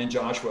time I'm in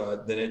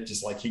Joshua, then it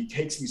just like, he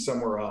takes me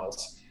somewhere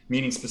else,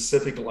 meaning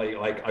specifically,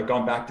 like I've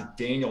gone back to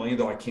Daniel, even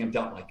though I camped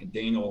out like in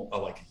Daniel,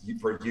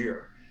 for a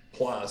year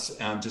plus,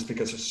 just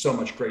because there's so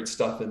much great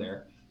stuff in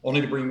there, only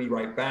to bring me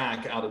right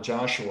back out of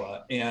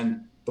Joshua.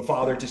 And the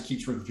Father just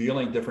keeps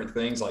revealing different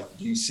things like,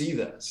 do you see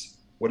this?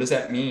 What does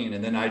that mean?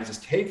 And then I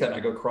just take that and I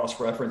go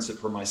cross-reference it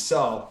for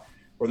myself,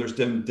 or there's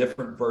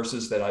different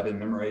verses that I've been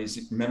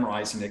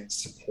memorizing that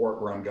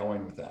support where I'm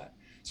going with that.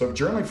 So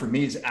journaling for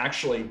me is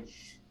actually,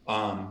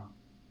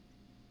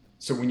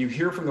 so when you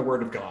hear from the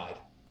Word of God,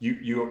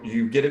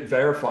 you get it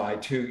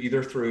verified too,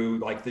 either through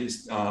like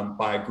these,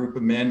 by a group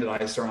of men that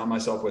I surround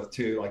myself with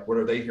too, like what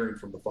are they hearing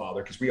from the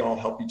Father? Because we all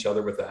help each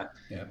other with that.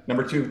 Yep.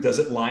 Number two, does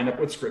it line up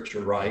with Scripture,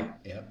 right?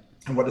 Yep.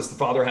 And what does the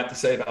Father have to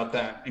say about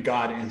that? And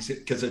God,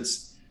 because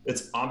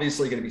it's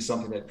obviously going to be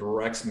something that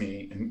directs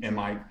me.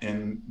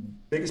 And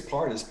biggest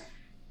part is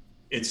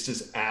it's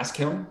just ask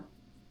him,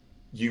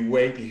 you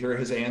wait to hear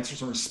his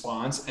answers and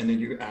response, and then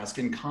you ask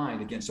in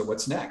kind again. So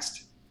what's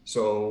next?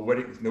 So what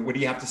do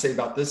you have to say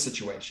about this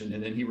situation?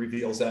 And then he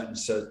reveals that and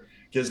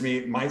gives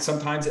me,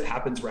 sometimes it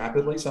happens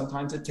rapidly.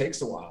 Sometimes it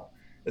takes a while.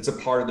 It's a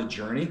part of the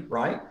journey,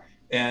 right?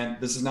 And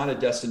this is not a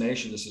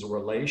destination. This is a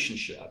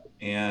relationship.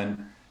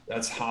 And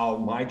that's how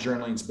my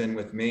journaling's been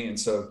with me. And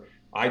so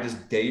I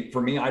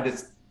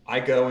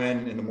go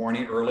in the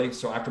morning early.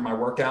 So after my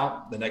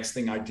workout, the next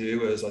thing I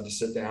do is I just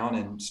sit down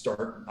and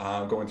start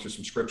going through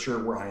some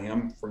scripture where I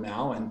am for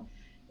now. And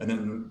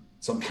then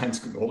sometimes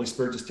the Holy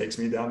Spirit just takes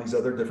me down these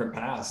other different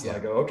paths. Yeah. I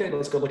go, okay,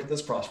 let's go look at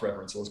this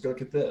cross-reference. Let's go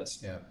look at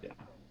this. Yeah.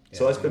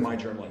 So that's been my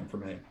journaling for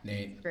me.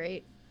 Nate.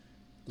 Great.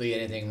 Lee,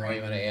 anything more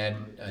you want to add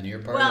on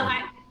your part? Well,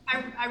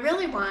 I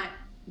really want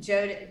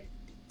Joe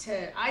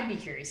I'd be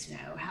curious to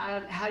know,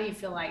 how do you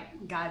feel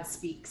like God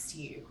speaks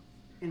to you?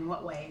 In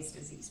what ways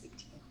does he speak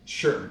to you?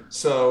 Sure.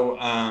 So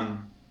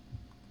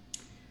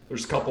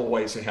there's a couple of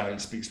ways of how he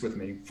speaks with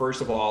me.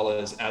 First of all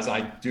is as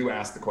I do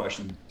ask the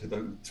question to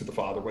the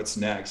Father, what's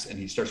next? And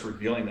he starts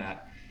revealing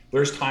that.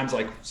 There's times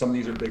like some of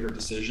these are bigger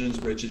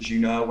decisions, Rich, as you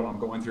know, what I'm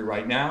going through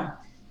right now.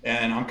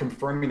 And I'm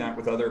confirming that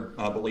with other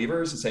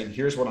believers and saying,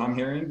 here's what I'm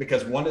hearing.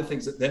 Because one of the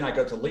things that then I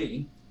go to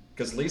Lee,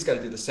 because Lee's got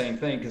to do the same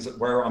thing, because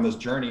we're on this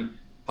journey,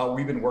 how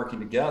we've been working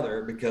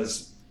together,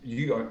 because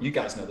you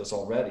guys know this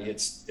already.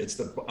 It's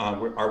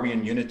are we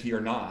in unity or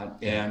not?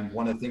 And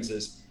one of the things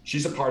is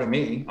she's a part of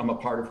me. I'm a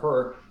part of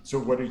her. So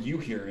what are you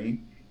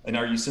hearing? And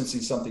are you sensing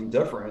something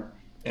different?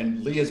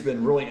 And Lee has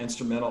been really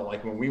instrumental.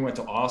 Like when we went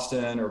to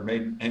Austin or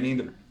made any of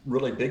the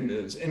really big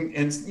moves,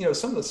 and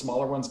some of the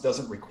smaller ones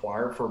doesn't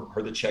require for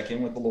her to check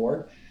in with the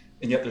Lord.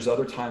 And yet there's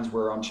other times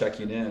where I'm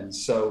checking in.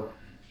 So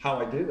how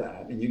I do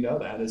that, and you know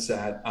that, is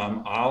that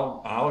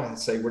I'll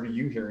say, what are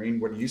you hearing?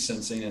 What are you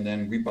sensing? And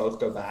then we both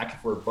go back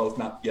if we're both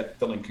not yet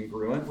feeling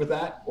congruent with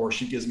that, or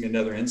she gives me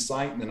another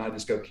insight, and then I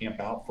just go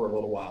camp out for a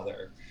little while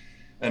there.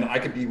 And I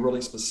could be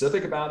really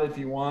specific about it if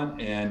you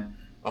want, and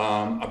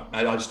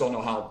I just don't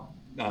know how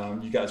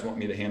you guys want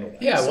me to handle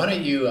that. Yeah, why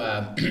don't you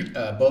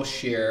both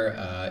share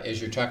as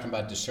you're talking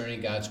about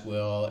discerning God's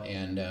will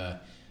and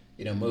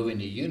moving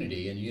to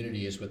unity, and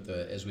unity is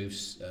as we've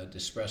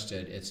expressed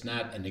it. It's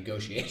not a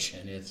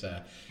negotiation. It's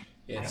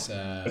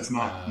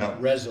not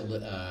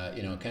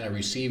no. Kind of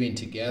receiving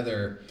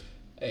together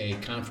a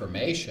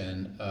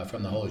confirmation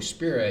from the Holy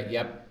Spirit.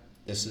 Yep,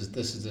 this is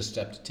the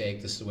step to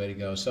take. This is the way to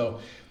go. So,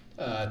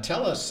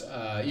 tell us.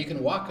 You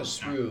can walk us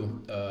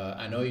through.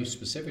 I know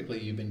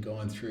you've been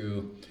going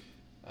through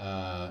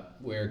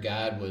where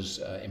God was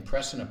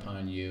impressing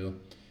upon you.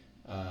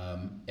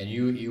 And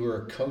you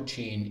were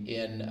coaching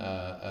in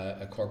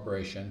a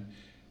corporation,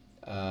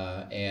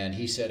 and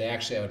he said,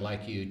 actually, I would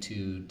like you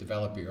to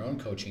develop your own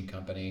coaching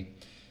company.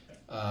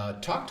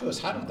 Talk to us.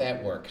 How did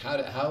that work?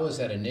 How was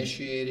that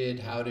initiated?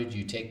 How did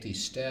you take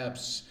these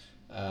steps?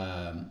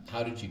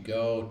 How did you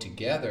go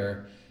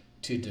together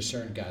to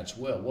discern God's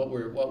will? What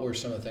were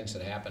some of the things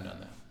that happened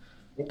on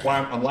that? Why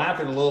I'm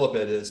laughing a little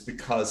bit is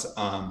because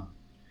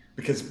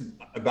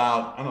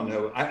about, I don't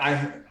know,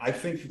 I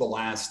think for the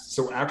last,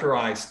 so after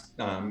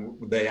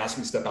they asked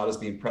me to step out as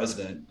being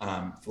president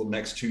for the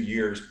next 2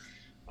 years,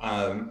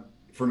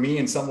 for me,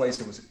 in some ways,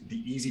 it was the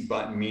easy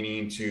button,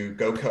 meaning to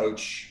go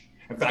coach.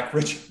 In fact,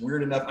 Rich,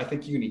 weird enough, I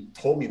think you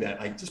told me that,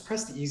 like, just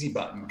press the easy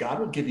button. God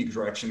will give you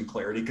direction and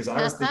clarity, because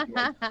I was thinking,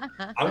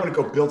 I want to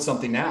go build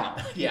something now.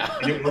 Yeah.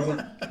 And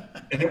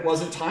it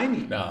wasn't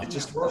timing. No. It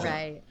just wasn't.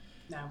 Right.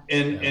 No.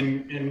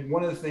 And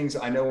one of the things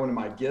I know, one of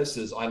my gifts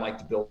is I like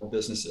to build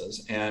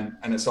businesses, and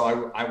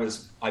so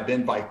I've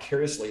been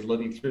vicariously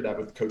living through that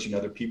with coaching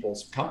other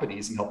people's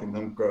companies and helping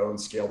them grow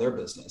and scale their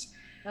business.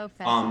 Oh,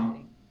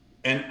 fascinating.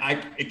 And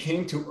it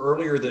came to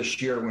earlier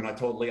this year when I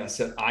told Lee, I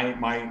said,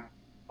 I'm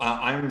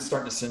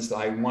starting to sense that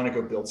I want to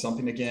go build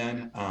something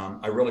again.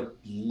 I really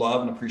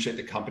love and appreciate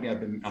the company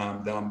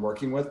that I'm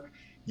working with,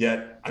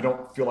 yet I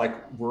don't feel like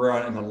we're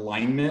in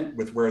alignment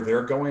with where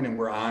they're going and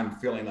where I'm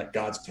feeling like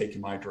God's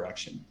taking my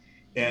direction.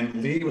 And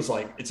Lee was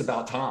like, it's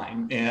about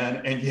time.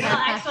 And yeah.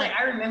 Well, actually,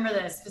 I remember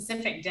the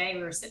specific day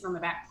we were sitting on the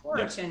back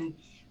porch, Yeah. and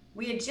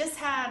we had just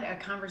had a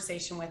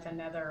conversation with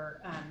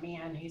another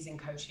man who's in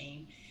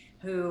coaching,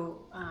 who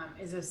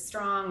is a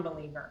strong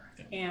believer.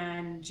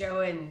 And Joe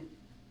and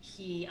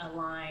he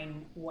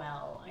align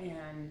well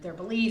in their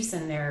beliefs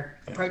and their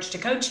approach to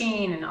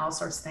coaching and all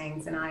sorts of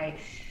things. And I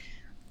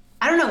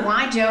don't know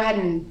why Joe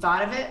hadn't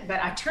thought of it,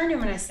 but I turned to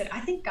him and I said,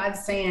 I think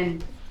God's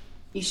saying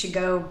you should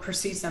go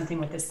pursue something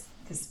with this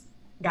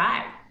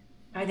guy.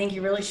 I think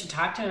you really should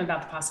talk to him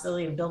about the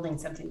possibility of building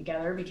something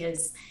together,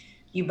 because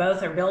you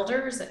both are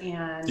builders,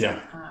 and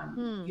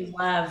you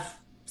love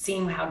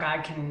seeing how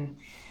God can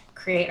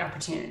create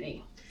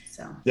opportunity.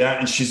 So yeah,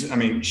 and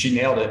she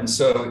nailed it. And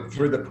so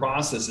through the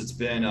process, it's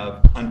been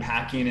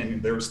unpacking,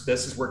 and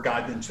this is where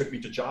God then took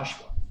me to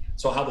Joshua.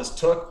 So how this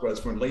took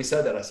was when Lee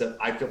said that, I said,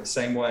 I feel the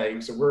same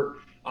way. So we're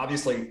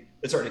obviously,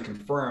 it's already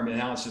confirmed, and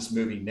now it's just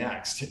moving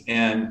next.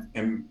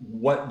 And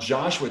what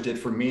Joshua did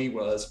for me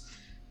was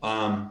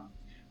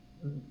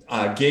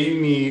gave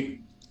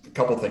me a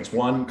couple of things.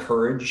 One,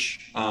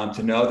 courage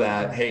to know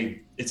that,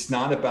 hey, it's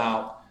not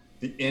about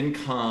the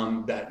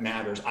income that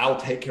matters. I'll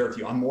take care of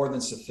you. I'm more than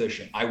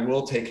sufficient. I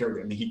will take care of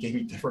you. And he gave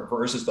me different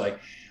verses like,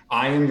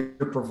 I am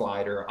your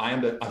provider.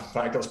 In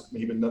fact, I was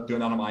even doing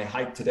that on my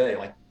hike today.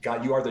 Like,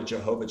 God, you are the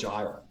Jehovah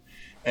Jireh.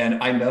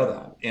 And I know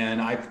that.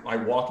 And I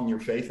walk in your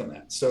faith on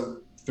that. So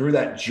through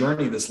that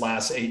journey, this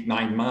last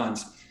 8-9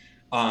 months,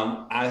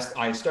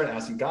 I started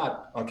asking God,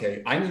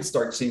 okay, I need to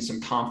start seeing some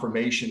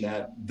confirmation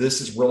that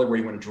this is really where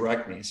you want to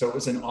direct me. So it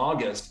was in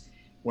August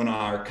when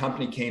our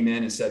company came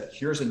in and said,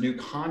 here's a new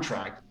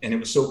contract. And it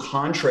was so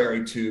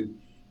contrary to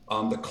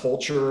the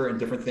culture and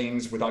different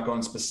things, without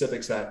going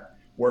specifics, that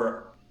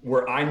where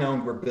I know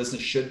where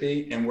business should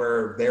be and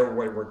where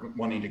we're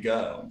wanting to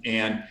go.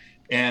 And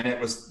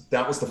that was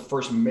the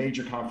first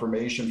major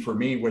confirmation for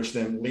me, which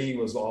then Lee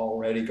was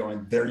already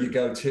going, there you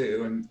go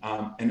too.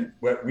 And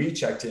what we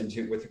checked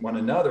into with one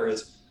another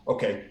is,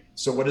 okay,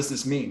 so what does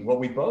this mean? Well,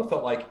 we both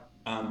felt like,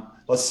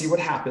 let's see what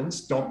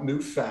happens. Don't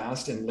move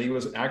fast. And Lee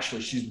was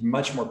actually, she's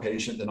much more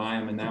patient than I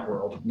am in that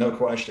world, no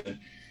question.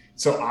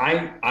 So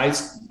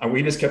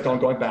we just kept on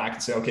going back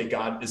and say, okay,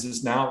 God, is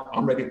this now?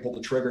 I'm ready to pull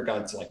the trigger.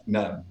 God's like,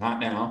 no, not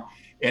now.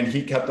 And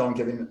he kept on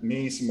giving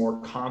me some more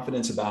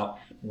confidence about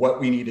what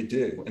we need to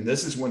do. And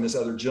this is when this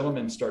other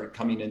gentleman started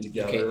coming in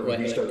together.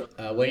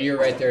 Okay, when you're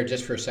right there,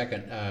 just for a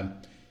second,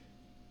 and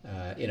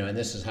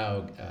this is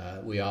how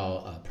we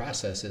all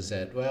process, is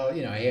that, well,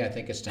 hey, I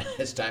think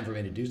it's time for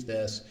me to do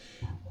this.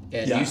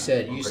 And you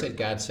said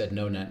God said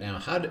no, not now.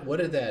 What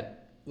did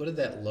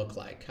that look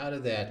like? How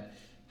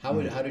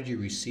did you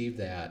receive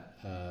that?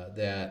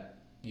 That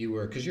you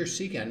were, because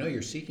I know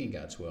you're seeking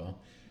God's will.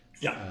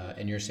 Yeah.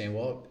 And you're saying,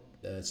 well,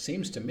 it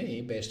seems to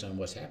me, based on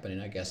what's happening,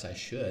 I guess I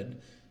should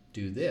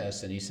do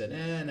this. And he said,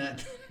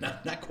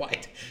 not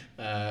quite.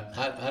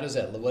 What does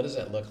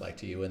that look like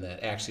to you when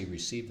that actually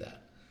received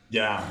that?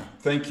 Yeah,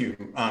 thank you.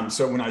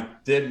 So when I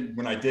did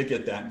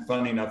get that, and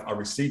funny enough, I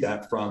received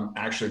that from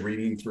actually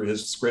reading through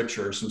his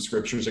scriptures, some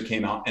scriptures that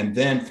came out, and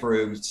then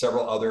through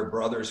several other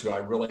brothers who I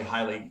really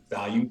highly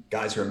value,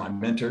 guys who are my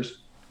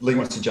mentors. Lee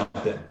wants to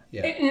jump in.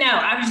 Yeah. No,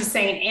 I was just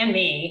saying, and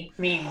me.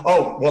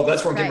 Oh, well,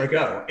 that's where I'm getting ready to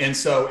go.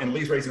 And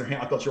Lee's raising her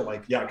hand. I thought you were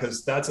like, yeah,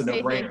 because that's a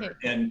no-brainer.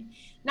 And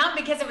not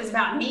because it was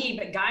about me,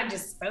 but God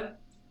just spoke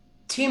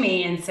to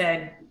me and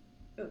said,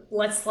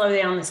 let's slow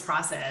down this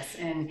process.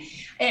 And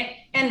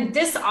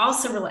this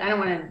also really, I don't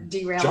want to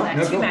derail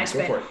too much,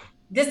 but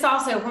this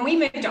also, when we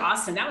moved to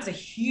Austin, that was a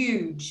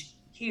huge,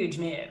 huge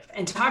move.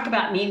 And talk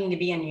about needing to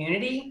be in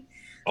unity.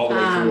 All the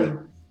way through it.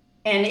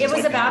 And it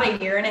was about a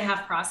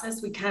 1.5-year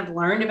process. We kind of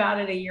learned about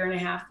it 1.5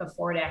 years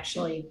before it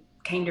actually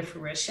came to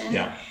fruition.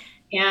 Yeah.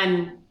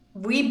 And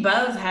we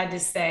both had to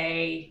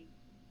say,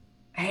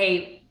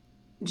 hey,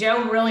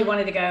 Joe really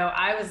wanted to go.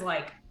 I was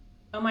like,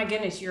 oh my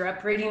goodness, you're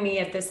uprooting me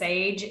at this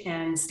age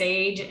and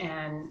stage,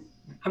 and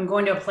I'm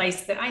going to a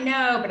place that I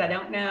know, but I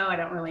don't know. I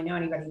don't really know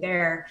anybody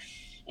there.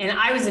 And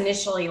I was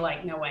initially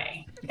like, no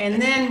way.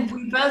 And then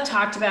we both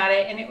talked about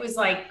it, and it was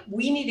like,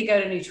 we need to go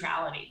to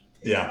neutrality.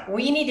 Yeah.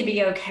 We need to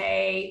be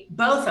okay,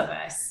 both of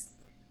us,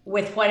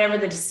 with whatever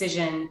the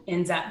decision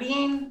ends up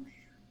being.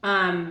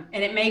 And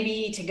it may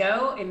be to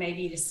go, it may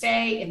be to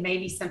stay, it may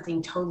be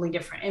something totally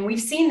different. And we've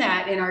seen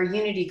that in our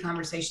unity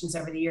conversations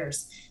over the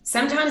years.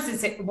 Sometimes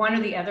it's one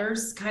or the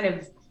others, kind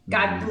of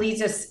God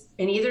leads us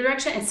in either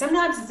direction. And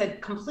sometimes it's a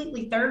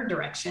completely third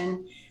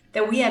direction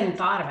that we hadn't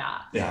thought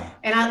about. Yeah.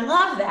 And I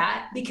love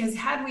that, because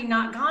had we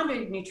not gone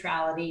to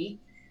neutrality,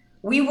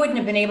 we wouldn't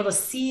have been able to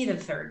see the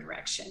third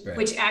direction, right,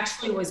 which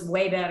actually was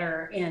way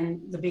better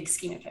in the big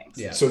scheme of things.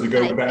 Yeah. So to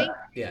go back.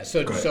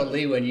 So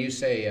Lee, when you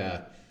say,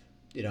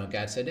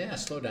 God said,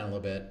 slow down a little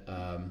bit.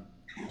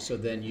 So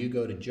then you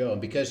go to Joe,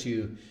 and because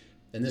and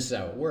this is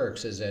how it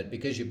works, is that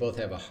because you both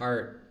have a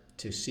heart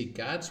to seek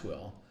God's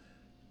will,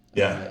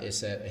 Yeah.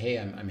 It's that, hey,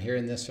 I'm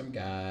hearing this from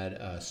God.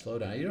 Slow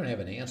down. You don't have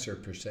an answer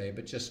per se,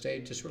 but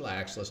just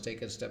relax. Let's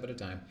take it a step at a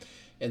time.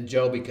 And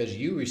Joe, because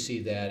you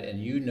received that and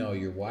you know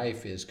your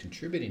wife is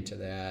contributing to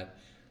that,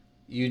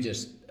 you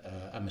just,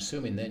 I'm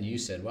assuming then you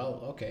said,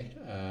 well, okay,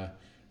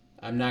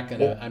 I'm not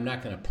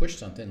gonna push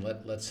something.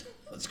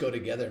 Let's go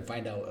together and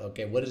find out.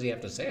 Okay, what does he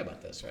have to say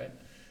about this, right?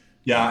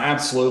 Yeah,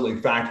 absolutely.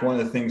 In fact, one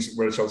of the things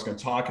which I was going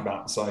to talk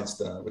about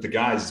besides with the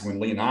guys is when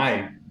Lee and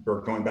I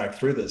were going back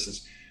through this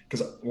is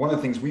because one of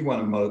the things we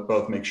want to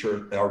both make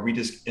sure, are we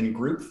just in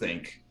group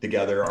think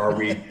together? Are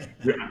we,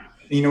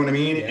 you know what I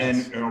mean?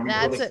 Yes. And are we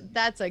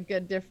That's a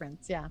good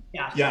difference. Yeah.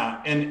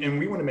 Yeah. And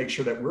we want to make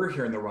sure that we're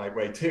hearing the right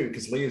way too,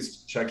 because Lee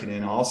is checking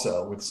in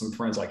also with some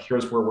friends, like,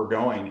 here's where we're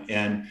going.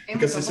 And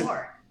because with the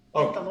Lord.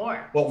 Oh, with the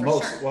Lord.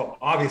 Well,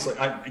 obviously,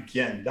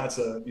 again,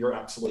 you're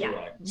absolutely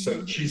right.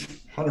 So she's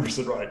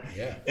 100% right.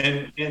 Yeah.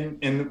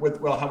 And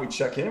with, how we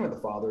check in with the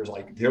Father is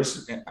like,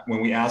 here's when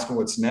we ask him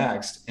what's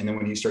next. And then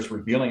when he starts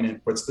revealing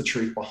it, what's the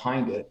truth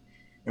behind it?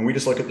 And we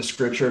just look at the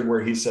scripture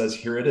where he says,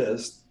 here it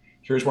is.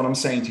 Here's what I'm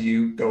saying to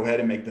you. Go ahead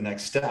and make the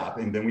next step.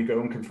 And then we go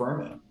and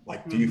confirm it.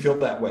 Like, do you feel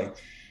that way?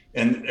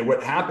 And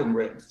what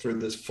happened through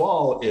this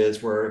fall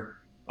is where,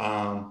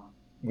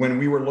 when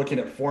we were looking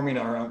at forming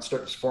our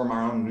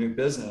own new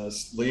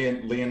business, Lee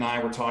and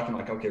I were talking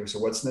like, okay, so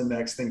what's the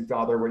next thing,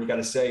 Father? What do you got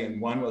to say? And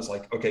one was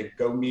like, okay,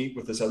 go meet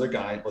with this other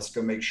guy. Let's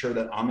go make sure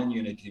that I'm in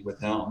unity with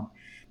him,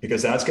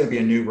 because that's going to be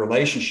a new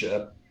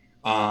relationship.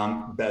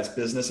 That's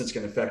business. It's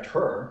going to affect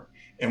her.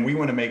 And we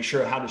want to make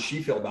sure, how does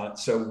she feel about it?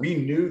 So we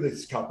knew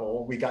this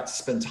couple, we got to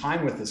spend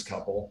time with this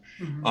couple.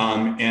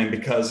 And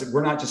because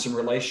we're not just in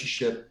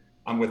relationship,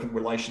 I'm with a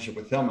relationship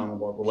with him, I'm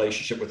in a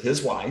relationship with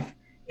his wife.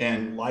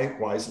 And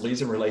likewise,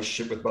 Lee's in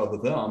relationship with both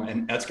of them,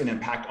 and that's going to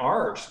impact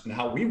ours and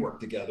how we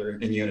work together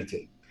in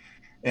unity.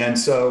 And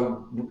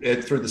so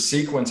through the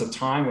sequence of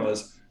time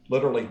was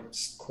literally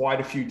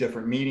quite a few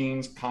different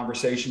meetings,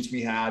 conversations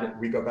we had.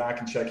 We go back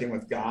and check in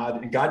with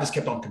God, and God just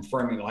kept on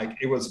confirming. Like,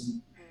 it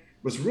was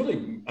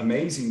really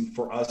amazing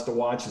for us to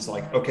watch. Is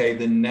like, okay,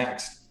 the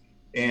next.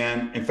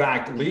 And in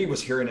fact, Lee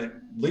was hearing it.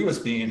 Lee was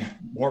being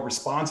more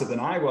responsive than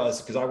I was,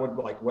 because I would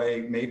like,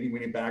 wait, maybe we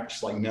need back.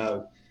 Just like,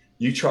 no.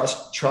 You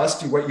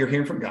trust what you're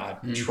hearing from God,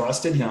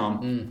 trust in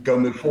him, go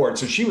move forward.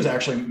 So she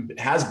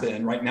has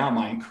been right now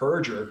my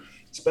encourager,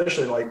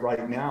 especially like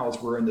right now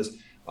as we're in this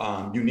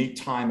unique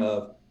time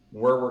of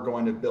where we're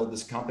going to build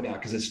this company out,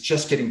 because it's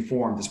just getting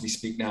formed as we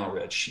speak now,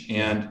 Rich.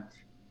 And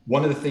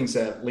one of the things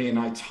that Lee and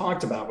I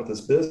talked about with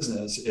this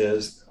business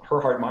is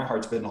my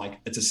heart's been like,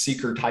 it's a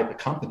seeker type of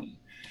company.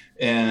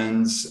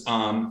 And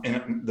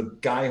the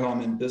guy who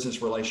I'm in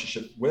business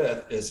relationship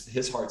with, is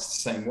his heart's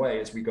the same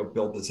way as we go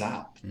build this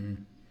out.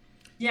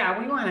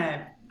 Yeah, we want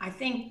to, I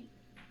think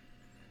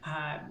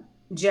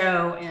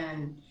Joe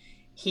and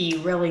he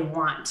really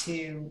want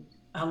to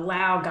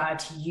allow God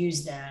to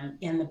use them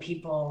in the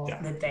people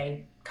that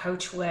they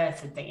coach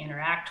with, that they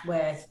interact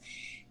with.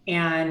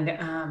 And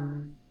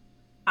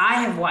I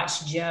have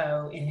watched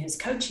Joe in his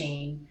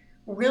coaching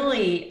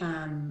really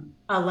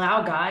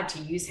allow God to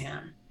use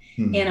him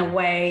in a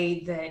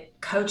way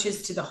that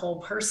coaches to the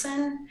whole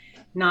person,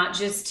 not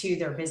just to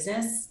their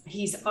business.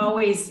 He's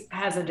always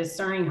has a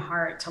discerning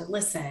heart to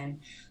listen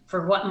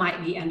for what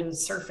might be under the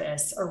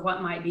surface or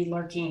what might be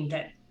lurking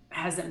that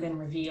hasn't been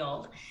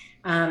revealed.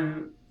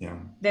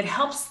 That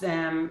helps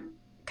them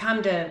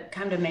come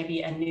to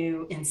maybe a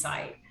new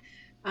insight.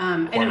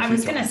 And I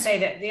was going to say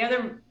that the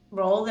other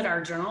role that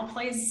our journal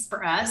plays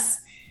for us,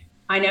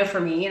 I know for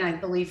me, and I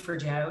believe for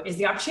Joe, is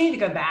the opportunity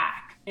to go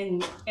back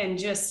and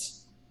just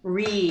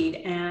read.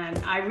 And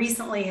I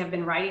recently have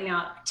been writing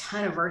out a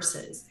ton of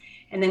verses,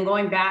 and then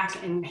going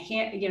back and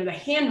the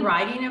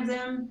handwriting of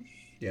them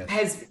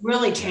has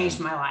really changed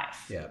my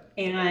life.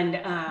 And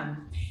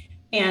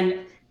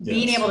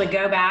being able to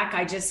go back,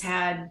 I just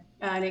had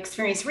an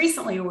experience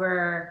recently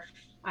where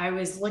I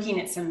was looking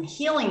at some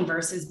healing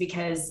verses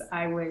because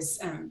I was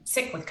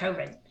sick with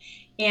COVID.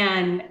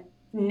 And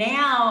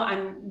now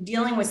I'm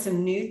dealing with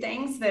some new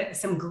things,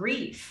 some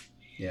grief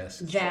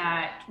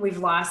that we've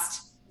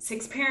lost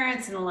 6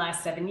 parents in the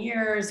last 7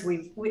 years.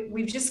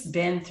 We've just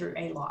been through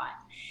a lot.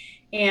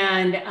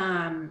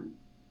 And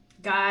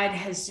God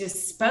has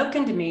just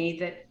spoken to me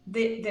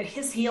that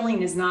his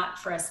healing is not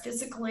for us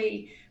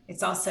physically,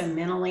 it's also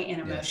mentally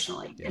and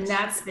emotionally. And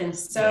that's been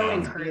so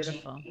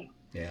encouraging.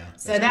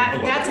 So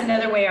that's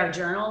another way our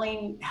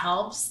journaling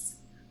helps.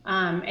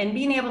 And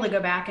being able to go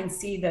back and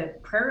see the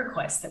prayer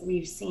requests that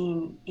we've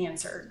seen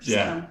answered.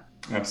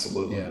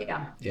 Absolutely.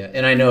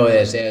 And I know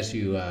as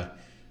you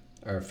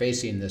are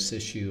facing this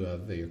issue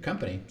of your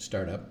company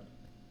startup,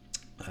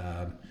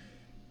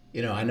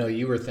 I know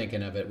you were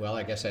thinking of it, well,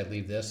 I guess I'd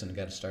leave this and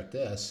got to start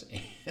this.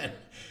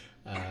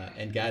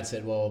 And God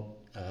said, well,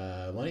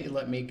 why don't you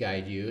let me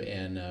guide you,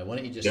 and why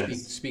don't you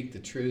just speak the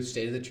truth,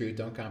 state the truth,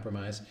 don't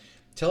compromise.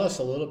 Tell us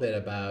a little bit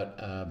about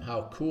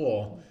how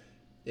cool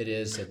it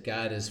is that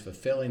God is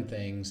fulfilling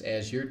things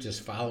as you're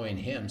just following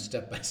him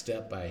step by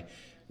step by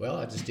Well,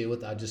 I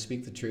just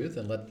speak the truth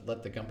and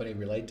let the company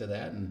relate to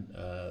that, and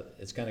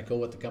it's kind of cool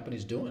what the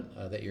company's doing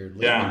that you're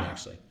leading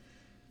actually.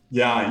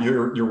 Yeah,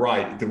 you're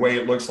right. The way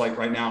it looks like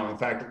right now, in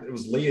fact, it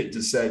was Lee that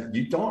just said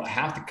you don't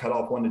have to cut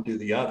off one to do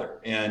the other,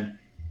 and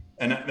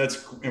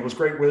it was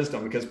great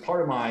wisdom, because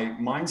part of my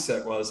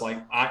mindset was like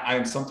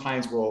I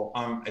sometimes will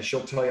as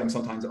she'll tell you, I'm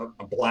sometimes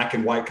a black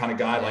and white kind of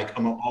guy, like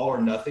I'm an all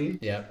or nothing.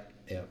 Yeah.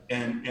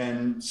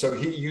 And so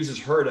he uses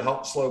her to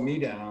help slow me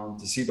down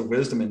to see the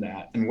wisdom in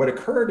that. And what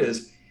occurred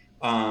is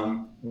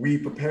we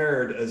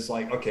prepared as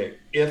like, okay,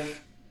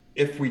 if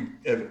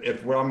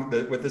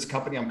with this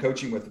company I'm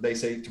coaching with, they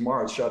say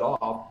tomorrow shut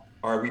off,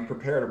 are we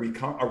prepared?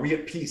 Are we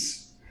at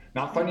peace?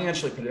 Not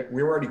financially, but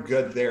we were already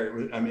good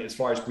there. I mean, as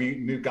far as we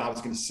knew God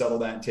was going to settle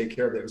that and take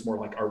care of it, it was more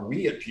like, are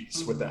we at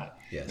peace with that?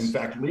 Yes. In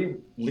fact,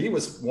 Lee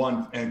was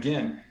one, and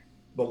again,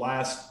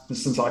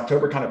 since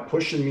October, kind of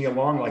pushing me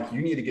along, like,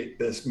 you need to get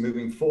this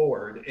moving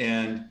forward.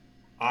 And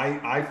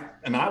I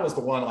was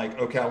the one like,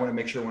 okay, I want to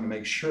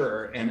make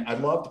sure. And I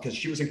loved, because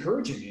she was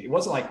encouraging me. It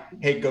wasn't like,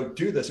 hey, go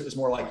do this. It was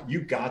more like,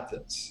 you got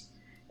this.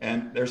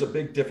 And there's a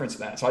big difference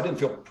in that. So I didn't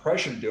feel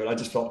pressure to do it. I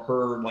just felt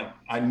her, like,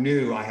 I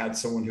knew I had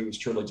someone who was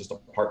truly just a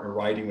partner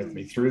riding with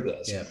me through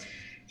this. Yeah.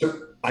 So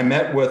I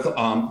met with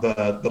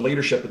the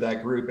leadership of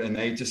that group, and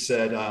they just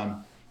said,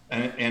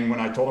 and when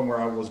I told them where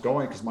I was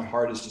going, because my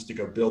heart is just to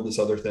go build this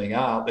other thing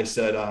out, they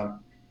said,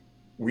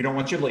 we don't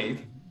want you to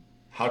leave.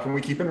 How can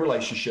we keep in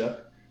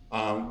relationship?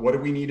 What do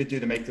we need to do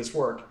to make this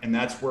work? And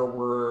that's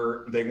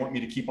where they want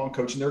me to keep on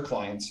coaching their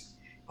clients,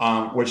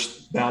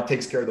 which now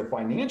takes care of the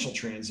financial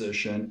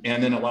transition,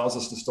 and then allows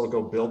us to still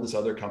go build this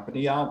other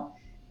company out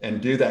and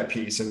do that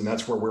piece. And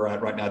that's where we're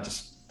at right now,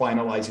 just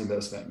finalizing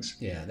those things.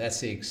 Yeah, that's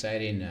the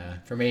exciting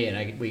for me,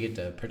 and we get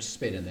to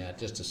participate in that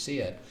just to see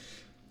it.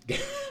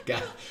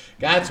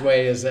 God's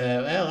way is,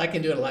 well, I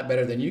can do it a lot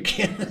better than you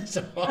can.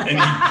 So, and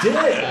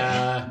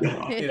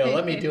he did.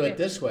 Let me do it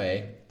this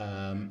way.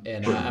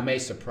 And I may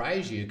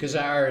surprise you, because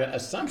our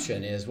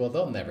assumption is, well,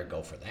 they'll never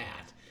go for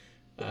that.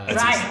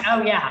 Right.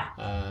 Oh,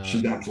 yeah.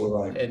 She's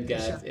absolutely right.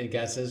 And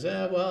God says,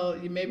 well,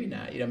 maybe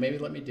not. Maybe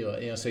let me do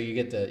it. So you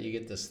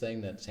get this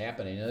thing that's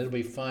happening, and it'll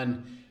be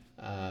fun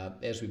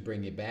as we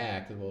bring you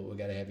back. We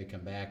got to have you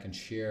come back and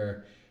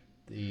share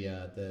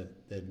the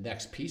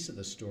next piece of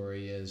the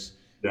story is.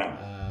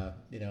 Yeah.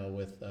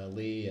 With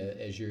Lee,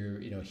 as you're,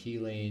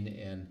 healing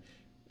and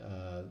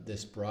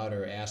this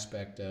broader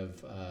aspect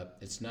of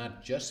it's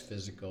not just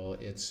physical,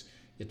 it's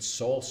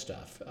soul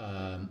stuff.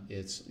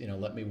 It's,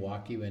 let me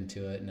walk you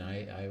into it, and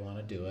I want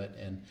to do it.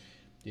 And,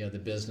 the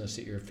business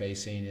that you're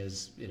facing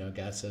is,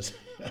 God says,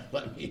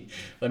 let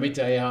me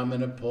tell you how I'm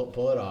going to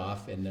pull it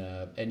off.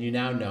 And you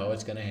now know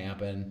it's going to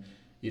happen.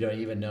 You don't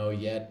even know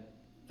yet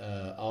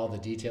all the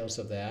details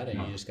of that,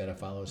 and you just got to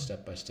follow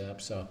step by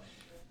step. So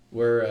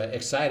we're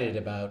excited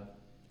about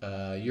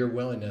your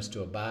willingness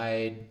to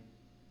abide.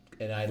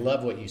 And I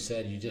love what you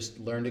said. You just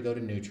learn to go to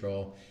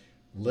neutral,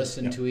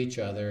 listen to each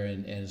other.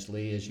 And as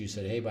Lee, as you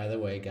said, hey, by the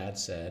way, God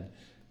said,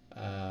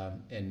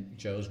 and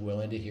Joe's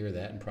willing to hear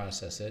that and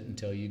process it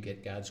until you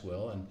get God's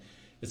will. And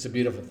it's a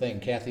beautiful thing.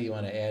 Kathy, you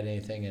want to add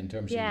anything in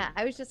terms of? Yeah,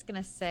 I was just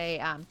going to say,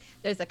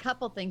 there's a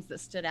couple things that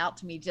stood out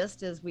to me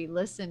just as we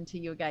listened to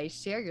you guys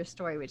share your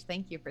story, which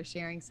thank you for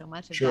sharing so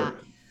much of that.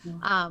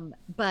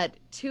 But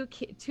two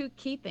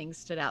key things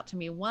stood out to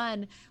me.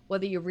 One,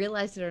 whether you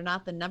realized it or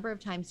not, the number of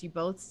times you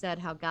both said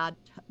how God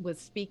was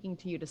speaking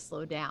to you to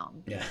slow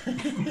down. Yeah.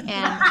 And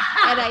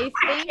I think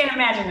I can't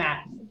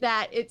imagine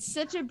that it's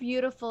such a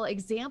beautiful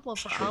example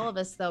for all of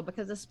us, though,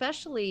 because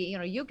especially,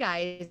 you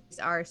guys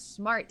are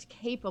smart,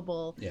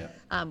 capable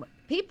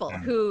people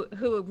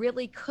who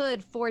really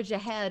could forge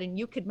ahead, and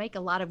you could make a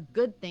lot of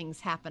good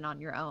things happen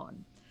on your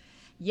own.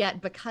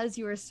 Yet because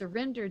you are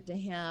surrendered to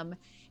him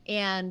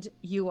and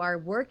you are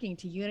working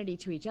to unity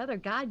to each other,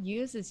 God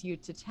uses you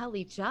to tell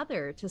each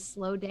other to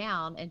slow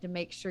down and to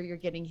make sure you're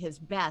getting his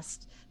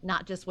best,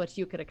 not just what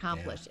you could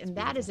accomplish. And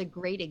that is a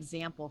great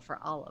example for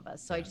all of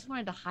us. So I just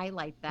wanted to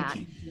highlight that.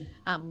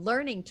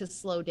 Learning to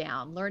slow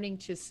down, learning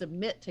to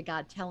submit to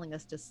God telling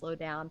us to slow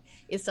down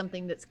is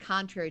something that's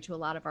contrary to a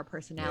lot of our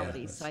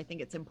personalities. So I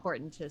think it's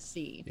important to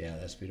see. Yeah,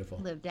 that's beautiful.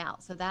 Lived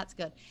out. So that's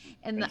good.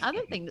 And the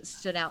other thing that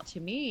stood out to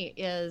me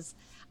is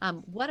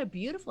what a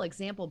beautiful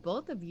example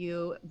both of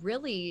you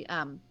really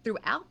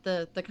throughout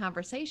the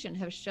conversation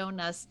have shown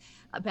us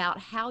about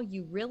how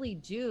you really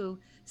do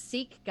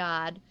seek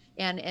God.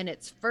 And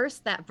it's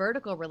first that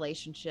vertical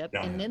relationship,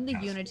 and then the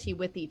unity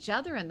with each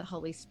other and the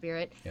Holy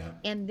Spirit,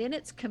 and then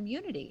it's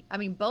community. I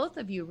mean, both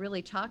of you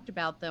really talked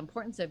about the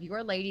importance of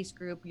your ladies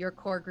group, your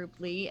core group,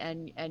 Lee,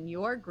 and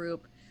your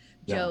group,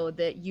 Joe,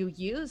 that you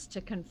use to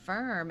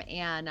confirm.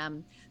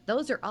 And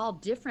those are all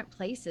different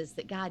places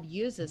that God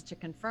uses to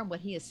confirm what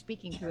he is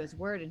speaking through his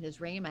word and his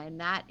rhema. And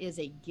that is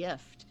a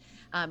gift.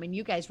 And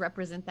you guys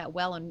represent that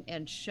well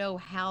and show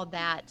how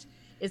that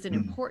is an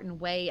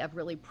important way of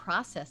really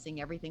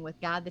processing everything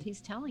with God that he's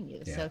telling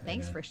you. So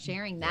thanks for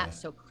sharing that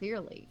so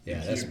clearly.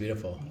 Yeah, that's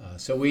beautiful.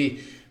 So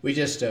we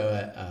just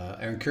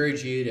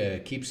encourage you to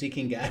keep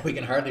seeking God. We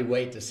can hardly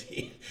wait to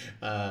see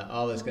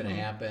all that's going to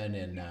happen,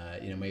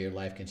 and may your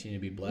life continue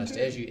to be blessed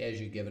as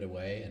you give it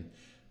away. And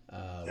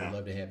we'd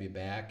love to have you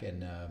back,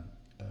 and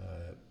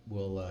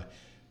we'll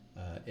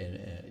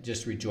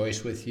just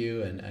rejoice with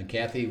you. And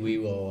Kathy, we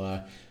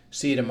will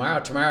see you tomorrow.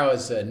 Tomorrow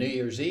is New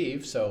Year's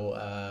Eve,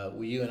 so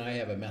you and I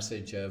have a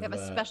message of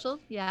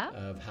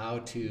of how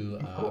to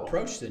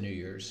approach the New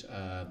Year's.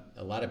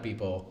 A lot of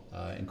people,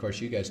 and of course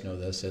you guys know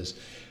this, is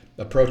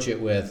approach it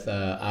with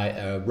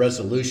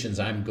resolutions.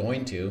 I'm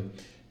going to,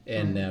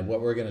 and what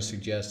we're going to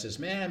suggest is,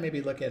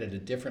 maybe look at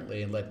it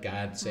differently and let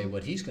God say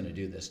what He's going to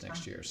do this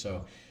next year.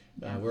 So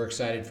we're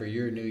excited for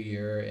your new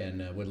year,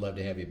 and would love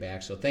to have you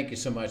back. So thank you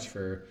so much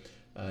for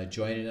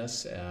joining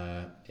us,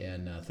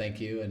 and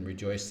thank you, and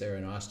rejoice there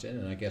in Austin,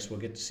 and I guess we'll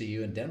get to see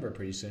you in Denver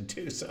pretty soon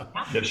too. So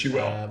yes, you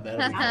will.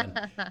 That'll be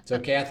fun. So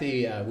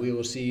Kathy, we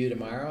will see you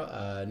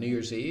tomorrow, New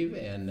Year's Eve,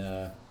 and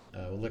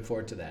we'll look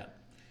forward to that.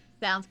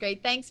 Sounds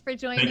great. Thanks for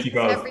joining us,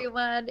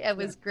 everyone. It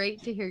was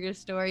great to hear your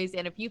stories,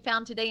 and if you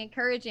found today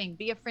encouraging,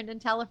 be a friend and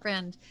tell a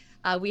friend.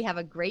 We have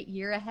a great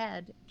year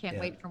ahead. Can't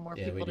wait for more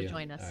people to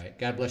join us. All right.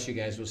 God bless you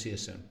guys. We'll see you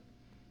soon.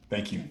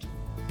 Thank you.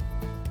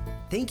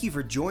 Thank you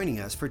for joining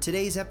us for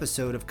today's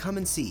episode of Come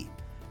and See,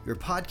 your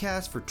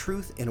podcast for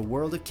truth in a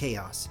world of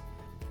chaos.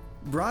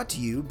 Brought to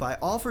you by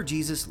All for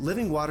Jesus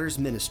Living Waters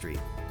Ministry.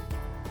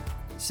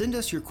 Send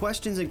us your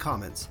questions and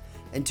comments,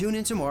 and tune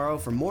in tomorrow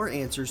for more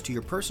answers to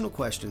your personal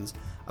questions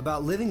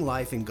about living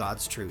life in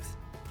God's truth.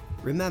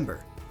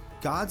 Remember,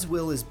 God's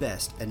will is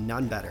best and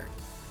none better.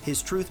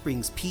 His truth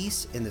brings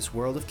peace in this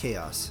world of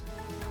chaos.